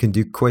 So you can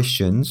do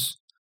questions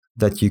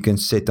that you can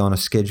set on a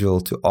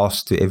schedule to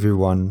ask to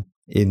everyone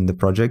in the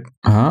project.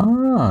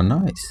 Ah,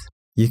 nice.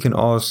 You can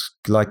ask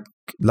like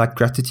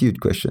gratitude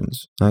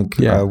questions, like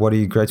what are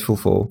you grateful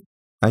for?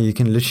 And you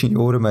can literally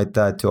automate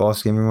that to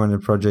ask everyone in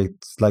the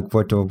project, like,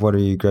 what are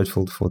you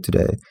grateful for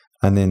today?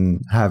 And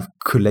then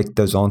collect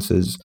those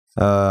answers.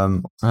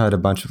 I had a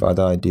bunch of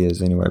other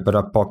ideas anyway, but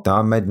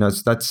I made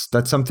notes. That's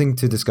something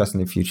to discuss in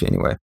the future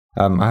anyway.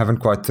 I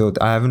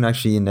haven't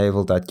actually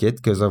enabled that yet,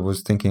 because I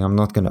was thinking I'm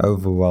not going to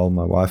overwhelm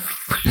my wife.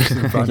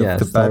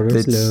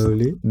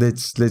 Slowly.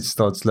 Let's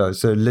start slow.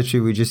 So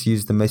literally we just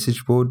use the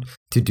message board,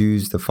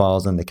 to-dos, the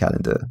files, and the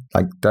calendar.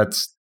 Like, that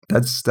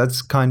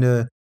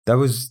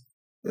was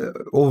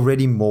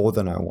already more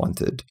than I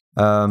wanted.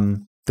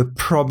 The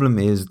problem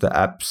is the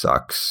app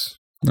sucks.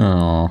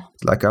 Oh.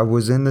 Like, I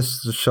was in this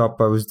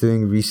shop, I was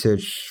doing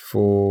research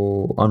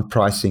on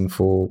pricing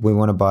we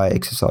want to buy an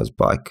exercise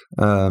bike.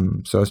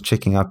 So I was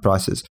checking out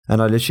prices,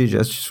 and I literally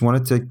just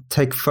wanted to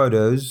take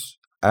photos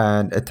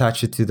and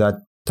attach it to that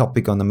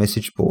topic on the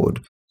message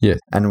board. Yes.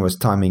 And it was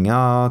timing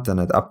out, and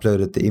it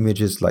uploaded the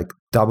images, like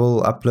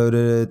double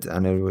uploaded it,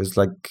 and it was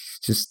like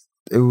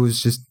it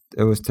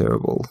was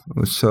terrible. It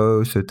was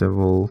so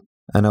terrible.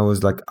 And I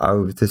was like,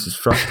 oh, this is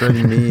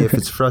frustrating me. If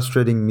it's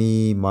frustrating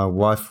me, my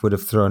wife would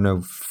have thrown her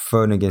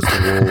phone against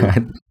the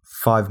wall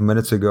 5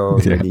 minutes ago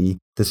already. Yeah.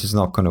 This is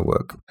not going to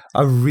work.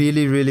 I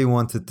really, really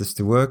wanted this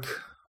to work,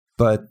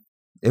 but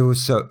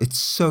it's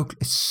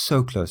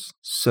so close.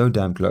 So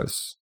damn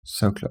close.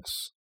 So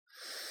close.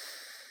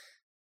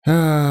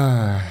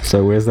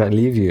 So where's that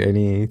leave you?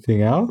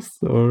 Anything else?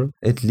 Or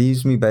it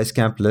leaves me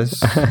Basecampless,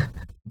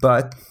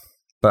 but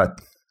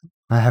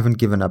I haven't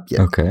given up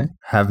yet. Okay.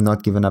 Have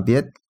not given up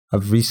yet.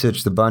 I've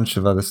researched a bunch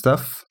of other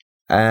stuff,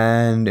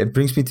 and it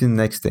brings me to the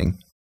next thing,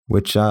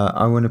 which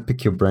I want to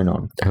pick your brain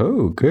on.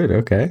 Oh, good.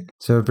 Okay.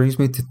 So it brings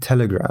me to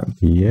Telegram.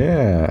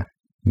 Yeah.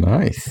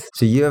 Nice.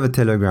 So you have a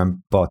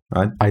Telegram bot,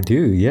 right? I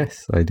do.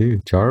 Yes, I do.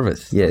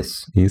 Jarvis.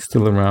 Yes. He's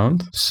still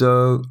around.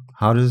 So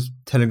how does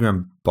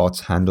Telegram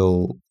bots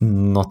handle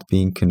not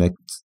being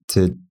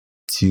connected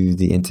to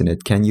the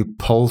internet? Can you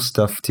poll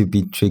stuff to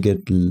be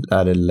triggered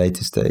at a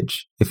later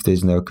stage if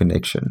there's no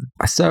connection?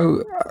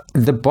 So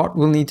the bot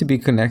will need to be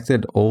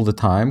connected all the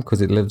time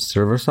because it lives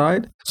server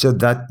side. So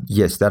that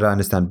I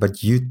understand.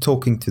 But you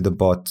talking to the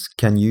bot,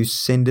 can you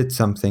send it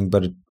something,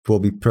 but it will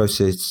be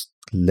processed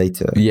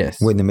later? Yes.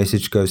 When the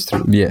message goes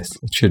through? Yes,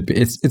 it should be.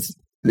 It's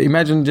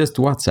imagine just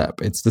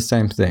WhatsApp. It's the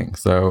same thing.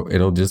 So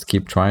it'll just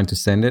keep trying to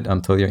send it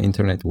until your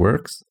internet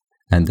works,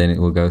 and then it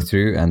will go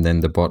through, and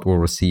then the bot will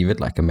receive it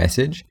like a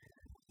message,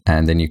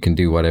 and then you can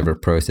do whatever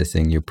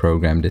processing you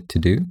programmed it to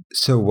do.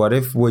 So what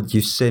if what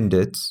you send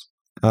it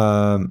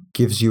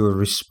gives you a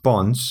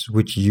response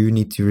which you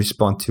need to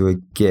respond to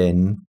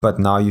again, but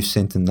now you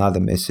sent another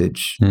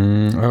message?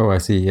 Oh, I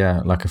see.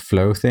 Yeah, like a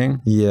flow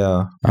thing.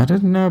 Yeah. I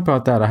don't know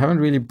about that. I haven't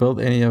really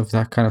built any of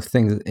that kind of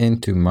things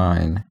into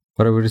mine,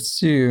 but I would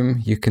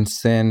assume you can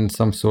send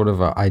some sort of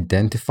an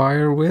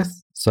identifier with.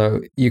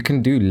 So you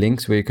can do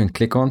links where you can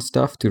click on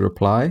stuff to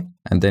reply,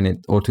 and then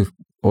it auto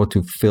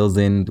fills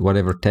in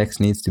whatever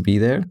text needs to be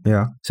there.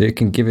 Yeah. So you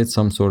can give it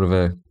some sort of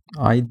a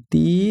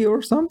ID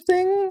or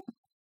something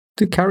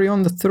to carry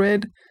on the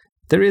thread.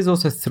 There is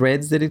also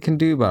threads that it can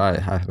do, but I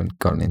haven't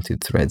gotten into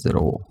threads at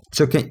all.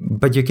 So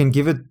but you can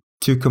give it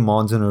 2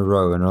 commands in a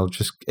row, and it'll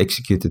just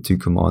execute the 2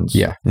 commands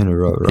in a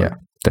row, right? Yeah,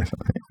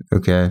 definitely.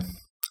 Okay.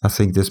 I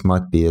think this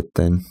might be it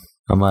then.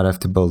 I might have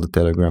to build a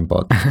Telegram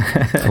bot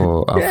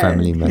for our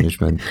family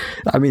management.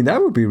 I mean,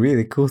 that would be a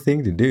really cool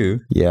thing to do.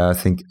 Yeah, I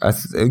think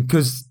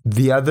because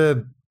the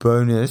other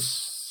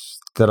bonus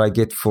that I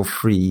get for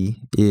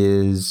free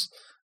is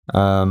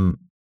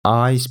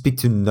I speak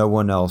to no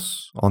one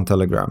else on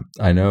Telegram.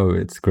 I know,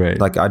 it's great.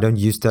 Like I don't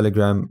use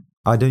Telegram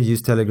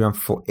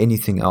for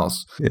anything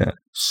else. Yeah.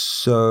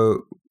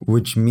 So,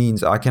 which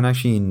means I can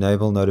actually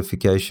enable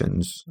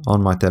notifications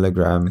on my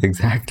Telegram.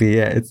 Exactly.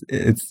 Yeah.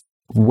 It's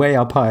way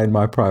up high in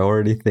my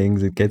priority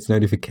things. It gets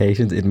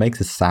notifications. It makes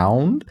a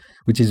sound,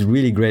 which is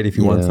really great if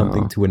you want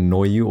something to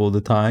annoy you all the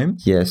time.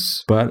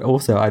 Yes. But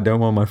also, I don't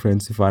want my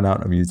friends to find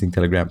out I'm using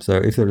Telegram. So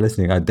if they're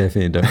listening, I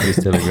definitely don't use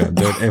Telegram.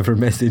 Don't ever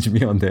message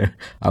me on there.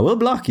 I will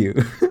block you.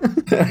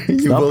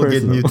 You will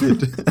get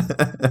muted.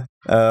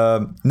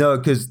 No,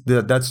 because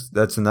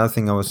that's another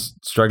thing I was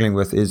struggling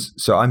with is,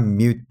 so I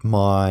mute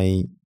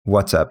my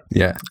WhatsApp.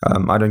 Yeah.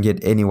 I don't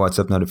get any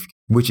WhatsApp notification,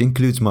 which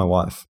includes my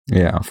wife.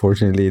 Yeah,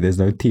 unfortunately, there's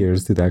no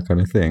tiers to that kind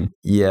of thing.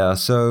 Yeah.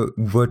 So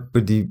but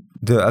the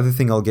other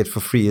thing I'll get for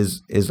free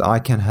is I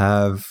can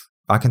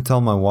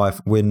tell my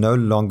wife we're no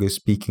longer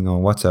speaking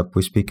on WhatsApp,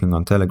 we're speaking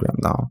on Telegram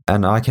now.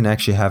 And I can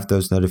actually have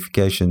those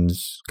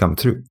notifications come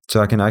through.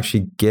 So I can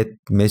actually get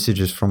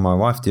messages from my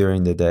wife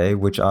during the day,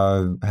 which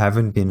I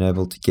haven't been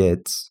able to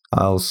get.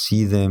 I'll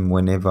see them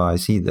whenever I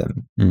see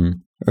them.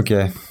 Mm.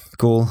 Okay,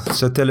 cool.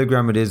 So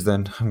Telegram it is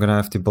then. I'm going to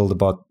have to build a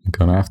bot.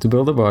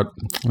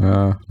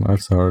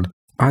 That's hard.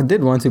 I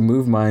did want to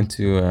move mine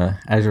to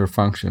Azure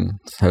Functions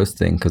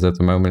hosting because at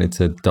the moment it's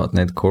a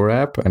 .NET Core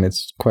app and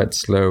it's quite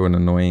slow and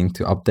annoying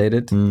to update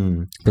it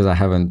because I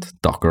haven't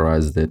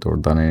Dockerized it or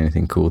done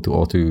anything cool to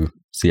auto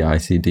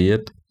CI/CD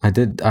it.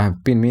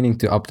 I've been meaning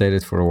to update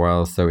it for a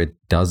while so it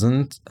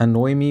doesn't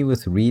annoy me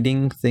with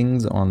reading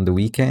things on the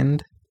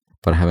weekend,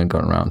 but I haven't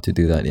gotten around to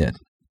do that yet.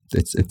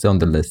 It's on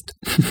the list.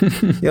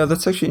 Yeah,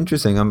 that's actually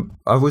interesting.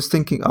 I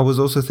was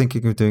also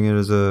thinking of doing it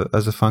as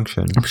a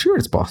function. I'm sure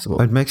it's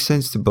possible. It makes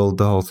sense to build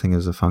the whole thing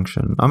as a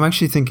function. I'm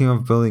actually thinking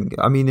of building.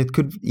 I mean, it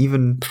could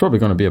even. It's probably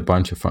going to be a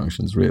bunch of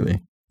functions,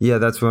 really. Yeah,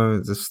 that's what I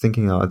was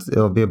thinking of.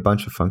 It'll be a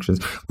bunch of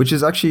functions, which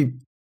is actually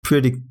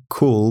pretty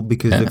cool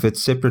because if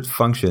it's separate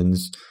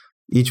functions,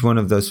 each one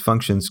of those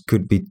functions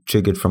could be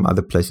triggered from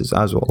other places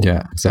as well.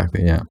 Yeah,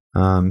 exactly. Yeah.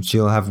 So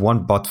you'll have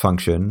one bot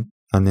function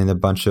and then a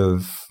bunch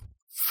of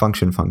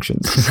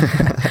functions.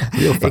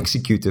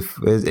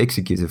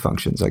 executive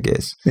functions, I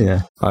guess.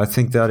 Yeah. I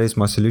think that is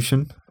my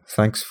solution.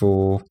 Thanks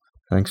for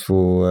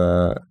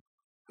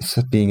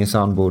being a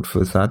soundboard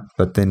for that.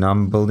 But then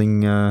I'm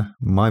building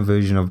my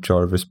version of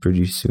Jarvis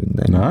pretty soon.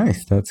 Then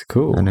nice, that's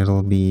cool. And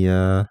it'll be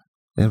a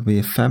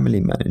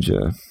family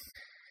manager.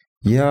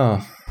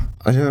 Yeah,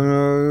 I don't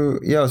know.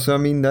 Yeah, so I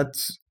mean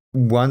that's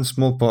one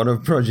small part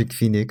of Project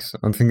Phoenix.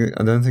 I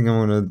don't think I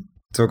want to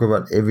talk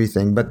about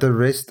everything, but the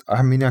rest,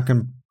 I mean, I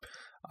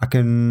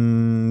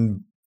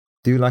can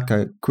do like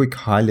a quick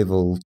high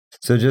level.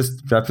 So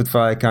just rapid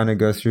fire, kind of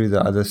go through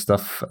the other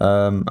stuff.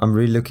 I'm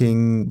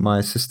relooking my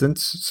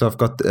assistants. So I've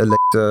got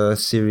Alexa,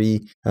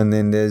 Siri, and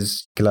then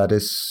there's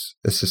Gladys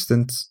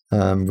Assistant,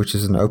 which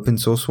is an open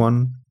source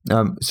one.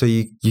 So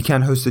you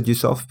can host it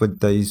yourself, but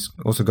there's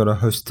also got a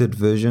hosted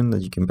version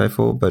that you can pay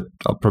for. But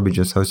I'll probably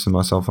just host it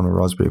myself on a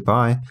Raspberry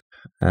Pi.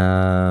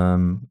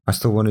 I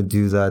still want to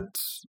do that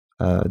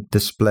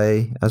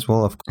display as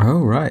well.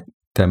 Oh, right.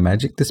 The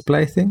magic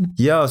display thing?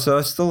 Yeah, so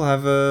I still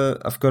have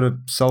I've got a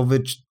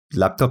salvaged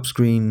laptop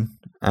screen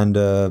and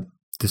a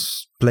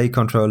display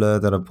controller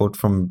that I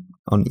bought on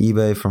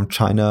eBay from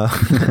China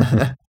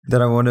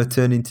that I want to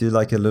turn into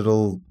like a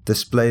little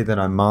display that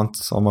I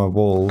mount on my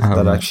wall.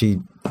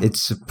 Actually,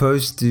 it's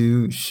supposed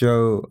to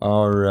show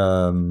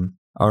our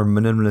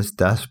minimalist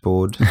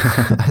dashboard.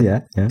 yeah.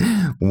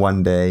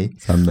 One day.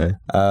 Someday.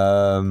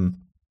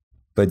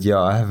 But yeah,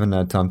 I haven't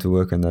had time to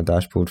work on that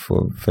dashboard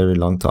for a very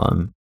long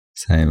time.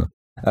 Same.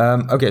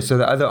 Okay, so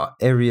the other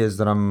areas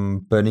that I'm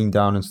burning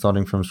down and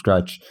starting from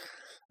scratch: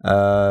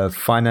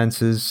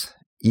 finances,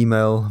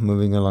 email,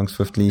 moving along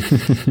swiftly,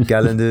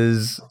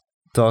 calendars,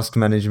 task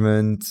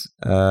management,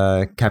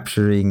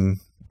 capturing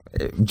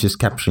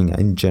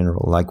in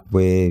general, like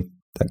where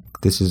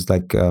this is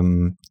like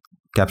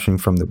capturing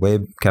from the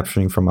web,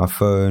 capturing from our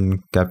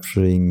phone,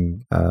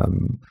 capturing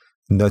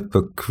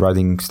notebook,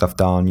 writing stuff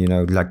down,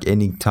 like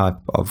any type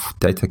of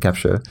data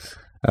capture.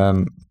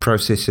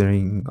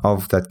 Processing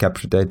of that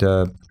captured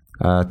data,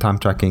 time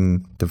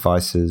tracking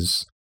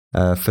devices,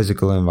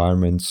 physical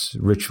environments,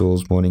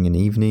 rituals, morning and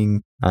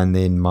evening, and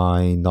then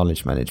my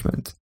knowledge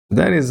management.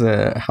 That is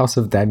a House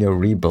of Daniel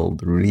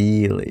rebuild,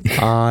 really.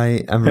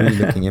 I am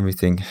relooking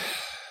everything.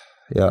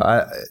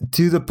 Yeah,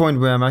 to the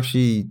point where I'm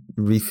actually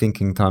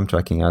rethinking time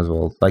tracking as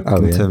well. Like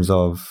terms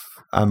of,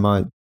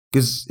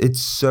 because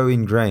it's so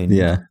ingrained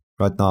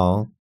right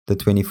now, the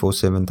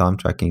 24/7 time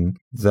tracking,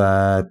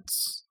 that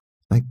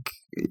like,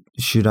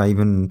 should I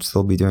even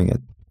still be doing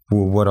it?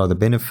 What are the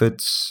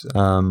benefits?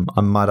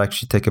 I might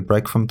actually take a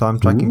break from time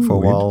tracking for a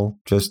while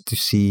just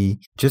to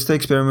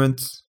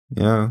experiment,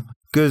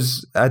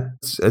 because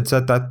it's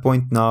at that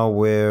point now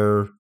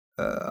where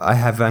I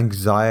have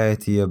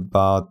anxiety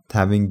about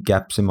having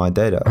gaps in my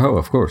data. Oh,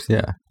 of course,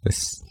 yeah.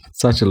 It's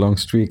such a long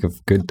streak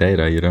of good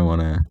data. You don't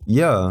want to.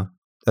 Yeah,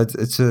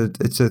 it's a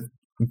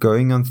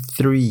going on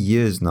 3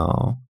 years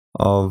now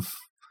of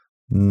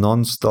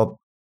non-stop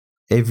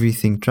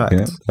everything tracked.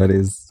 Yeah, that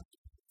is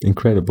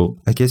incredible.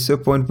 I guess to a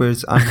point where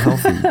it's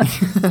unhealthy.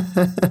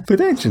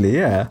 Potentially,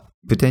 yeah.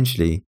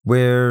 Potentially,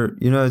 where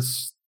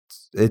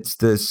it's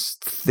this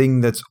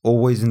thing that's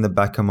always in the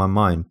back of my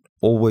mind,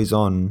 always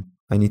on.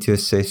 I need to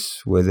assess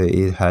whether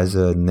it has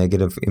a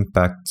negative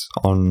impact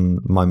on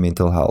my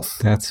mental health.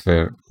 That's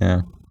fair.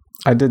 Yeah,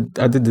 I did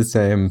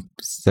the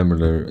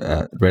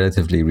similar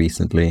relatively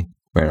recently,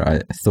 where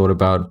I thought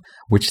about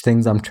which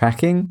things I'm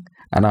tracking,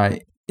 and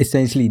I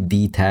essentially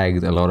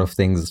detagged a lot of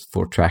things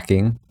for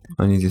tracking.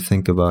 I need to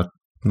think about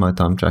my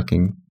time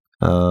tracking.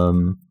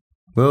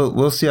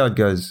 We'll see how it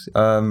goes.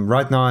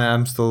 Right now I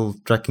am still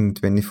tracking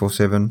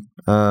 24/7.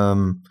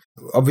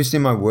 Obviously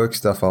my work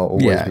stuff I'll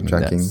always be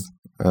tracking.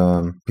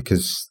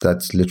 Because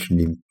that's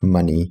literally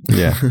money.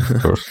 Yeah,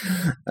 of course.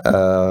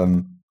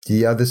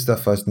 The other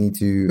stuff I need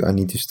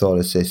to start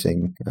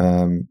assessing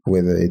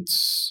whether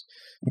it's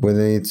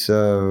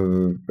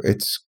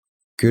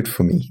good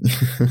for me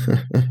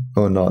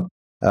or not.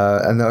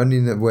 And the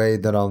only way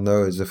that I'll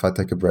know is if I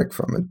take a break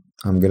from it.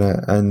 I'm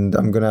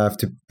gonna have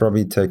to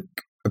probably take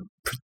a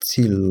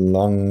pretty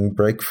long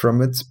break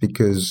from it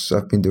because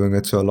I've been doing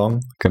it so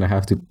long. Gonna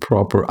have to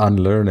proper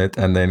unlearn it,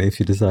 and then if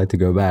you decide to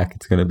go back,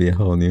 it's gonna be a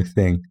whole new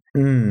thing.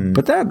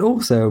 But that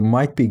also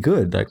might be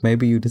good. Like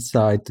maybe you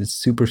decide to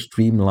super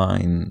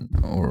streamline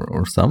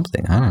or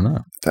something. I don't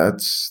know.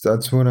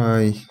 That's what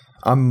I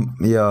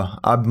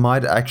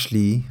might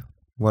actually.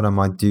 What I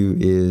might do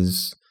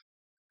is.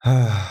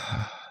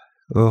 I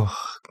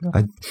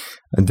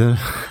don't.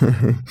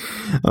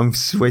 I'm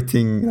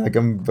sweating. Like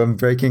I'm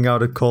breaking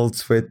out a cold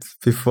sweat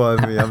before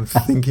I'm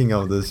thinking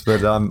of this.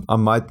 But I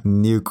might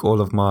nuke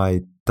all of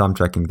my time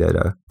tracking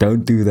data.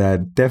 Don't do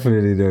that.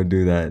 Definitely don't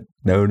do that.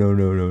 No.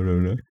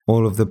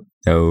 All of the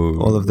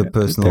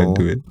personal. Don't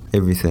do it.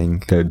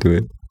 Everything. Don't do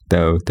it.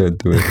 No, don't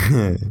do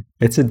it.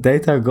 It's a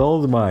data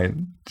gold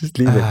mine. Just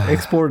leave it.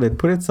 Export it.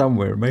 Put it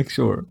somewhere. Make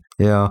sure.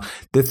 Yeah.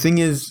 The thing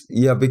is,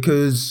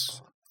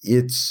 because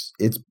it's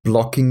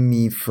blocking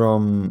me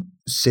from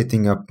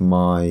setting up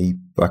my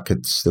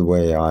buckets the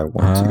way I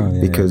want to.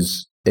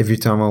 Because every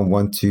time I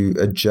want to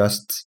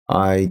adjust,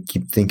 I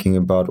keep thinking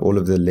about all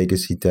of the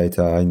legacy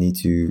data I need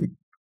to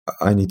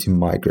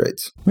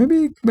migrate.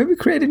 Maybe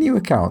create a new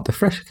account, a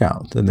fresh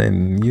account, and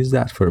then use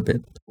that for a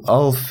bit.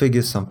 I'll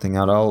figure something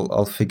out.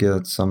 I'll figure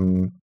out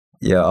some.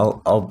 Yeah,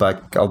 I'll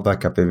back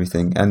up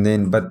everything,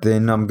 but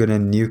then I'm gonna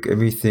nuke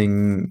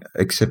everything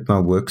except my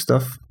work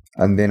stuff.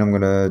 and then I'm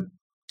going to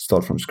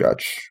start from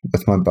scratch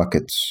with my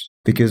buckets,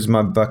 because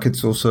my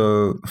buckets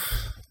also,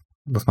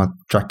 with my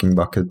tracking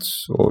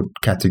buckets or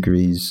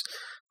categories,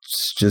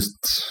 it's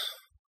just,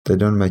 they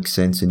don't make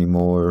sense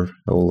anymore,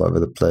 all over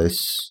the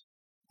place.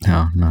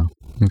 No.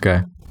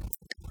 Okay.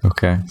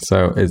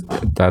 So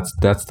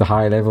that's the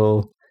high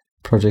level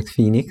Project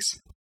Phoenix.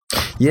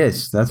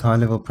 Yes, that's high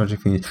level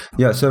Project Phoenix.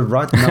 Yeah. So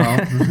right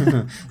now,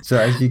 so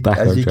as you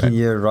can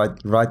hear,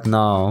 right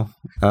now,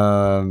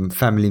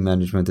 family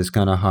management is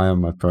kind of high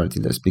on my priority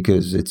list,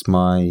 because it's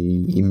my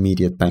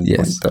immediate pain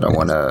point that I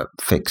want to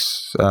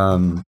fix.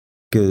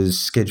 Because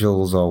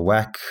schedules are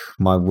whack.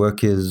 My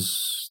work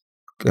is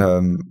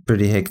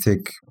pretty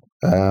hectic,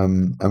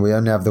 and we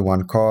only have the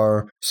one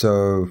car,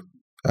 so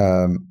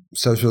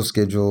social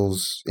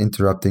schedules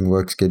interrupting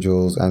work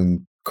schedules,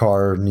 and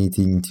car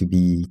needing to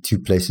be two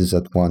places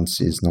at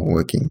once is not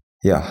working.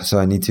 Yeah, so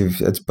I need to.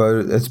 It's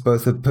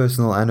both a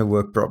personal and a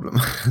work problem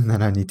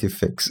that I need to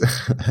fix.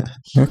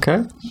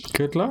 Okay,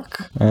 good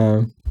luck.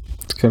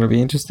 It's gonna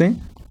be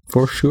interesting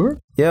for sure.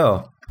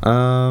 Yeah.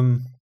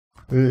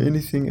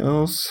 Anything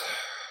else?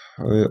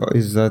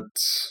 Is that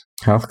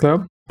Health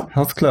club?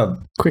 Health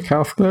club. Quick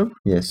health club.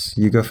 Yes,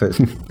 you go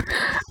first.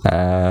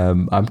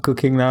 I'm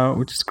cooking now,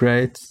 which is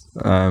great.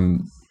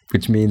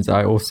 Which means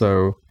I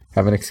also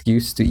have an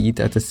excuse to eat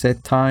at a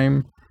set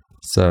time.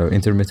 So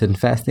intermittent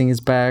fasting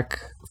is back.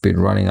 I've been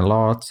running a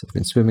lot. I've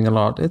been swimming a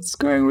lot. It's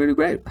going really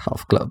great.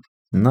 Health club.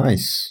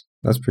 Nice.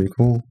 That's pretty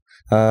cool.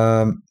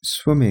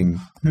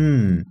 Swimming.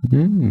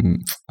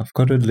 I've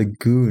got a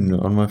lagoon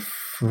on my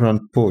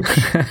front porch.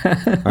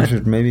 I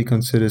should maybe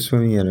consider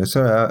swimming in it.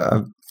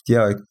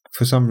 Sorry,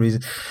 for some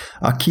reason,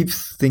 I keep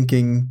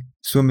thinking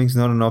swimming's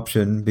not an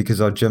option because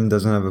our gym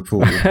doesn't have a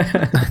pool.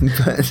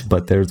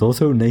 but there's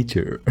also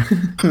nature.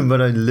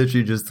 But I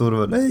literally just thought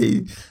about,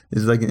 hey,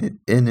 it's like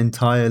an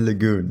entire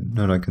lagoon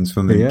that I can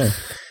swim in. Yeah.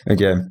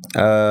 Okay.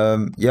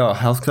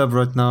 Health club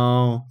right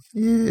now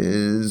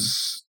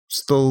is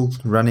still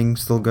running,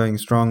 still going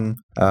strong.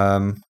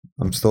 I'm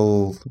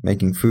still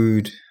making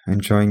food,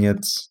 enjoying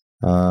it.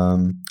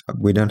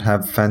 We don't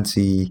have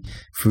fancy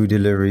food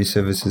delivery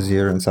services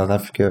here in South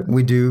Africa.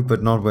 We do,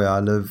 but not where I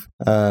live.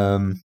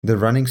 The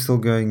running's still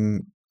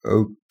going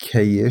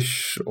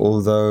okay-ish,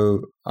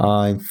 although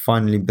I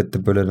finally bit the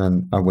bullet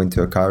and I went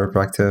to a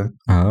chiropractor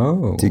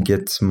to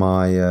get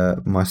my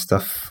my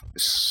stuff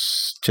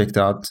checked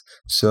out.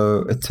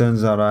 So it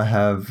turns out I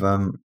have,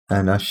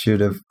 and I should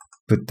have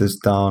put this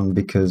down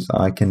because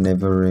I can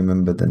never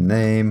remember the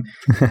name,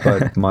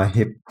 but my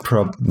hip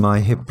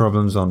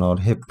problems are not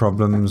hip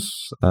problems.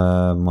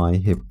 My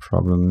hip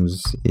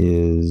problems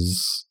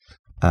is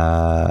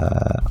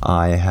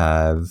I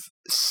have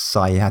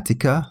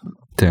sciatica.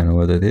 Don't know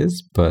what it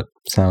is, but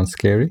sounds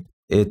scary.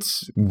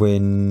 It's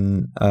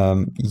when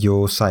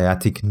your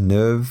sciatic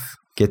nerve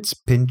gets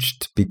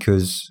pinched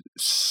because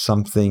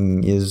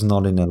something is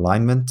not in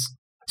alignment.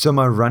 So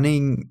my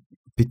running,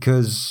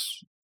 because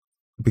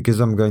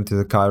I'm going to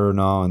the chiro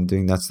now and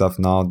doing that stuff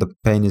now, the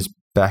pain is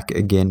back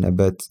again a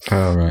bit.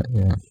 Oh, right,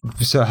 yeah.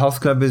 So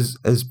health club is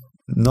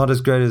not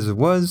as great as it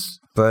was,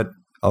 but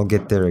I'll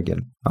get there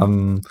again.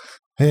 I'm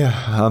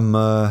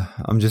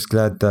just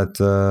glad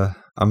that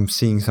I'm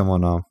seeing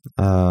someone now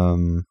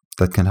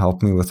that can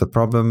help me with the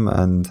problem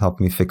and help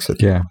me fix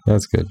it. Yeah,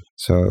 that's good.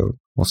 So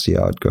we'll see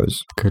how it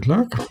goes. Good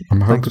luck.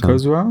 I hope it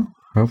goes well.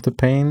 I hope the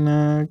pain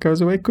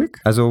goes away quick.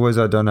 As always,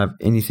 I don't have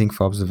anything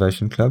for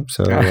Observation Club,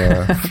 so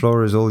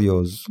floor is all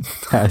yours.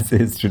 As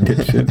is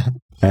tradition.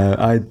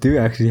 I do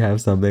actually have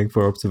something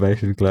for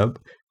Observation Club,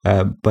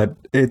 but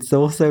it's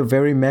also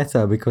very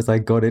meta because I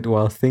got it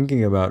while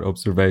thinking about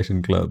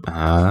Observation Club.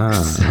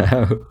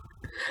 So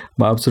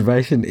my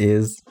observation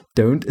is,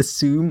 don't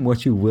assume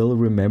what you will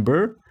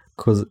remember,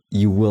 because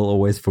you will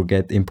always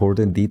forget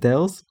important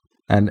details.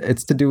 And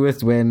it's to do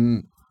with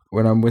when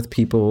I'm with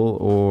people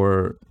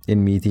or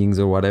in meetings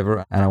or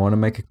whatever, and I want to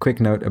make a quick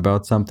note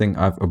about something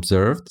I've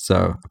observed.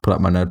 So I pull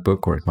out my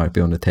notebook, or it might be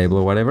on the table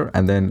or whatever,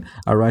 and then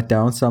I write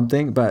down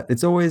something. But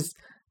it's always,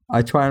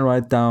 I try and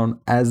write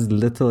down as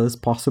little as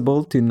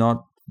possible to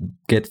not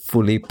get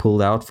fully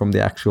pulled out from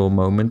the actual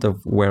moment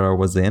of where I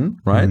was in,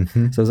 right?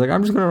 Mm-hmm. So it's like,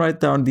 I'm just going to write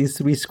down these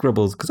 3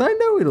 scribbles because I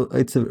know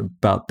it's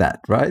about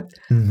that, right?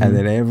 Mm-hmm. And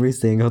then every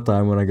single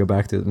time when I go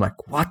back to it, I'm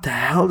like, what the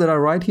hell did I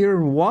write here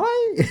and why?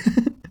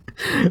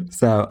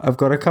 So I've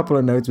got a couple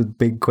of notes with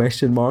big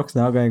question marks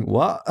now going,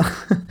 what?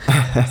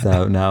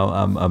 So now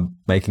I'm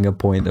making a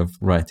point of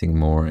writing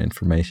more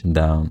information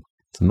down.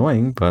 It's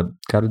annoying, but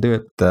got to do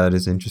it. That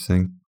is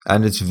interesting.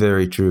 And it's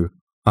very true.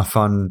 I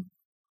found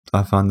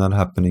that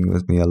happening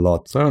with me a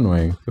lot. So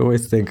annoying. We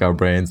always think our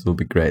brains will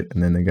be great,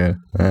 and then they go,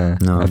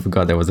 no, I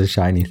forgot there was a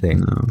shiny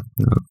thing.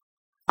 No.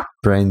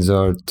 Brains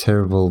are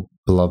terrible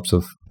blobs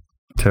of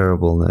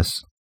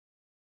terribleness.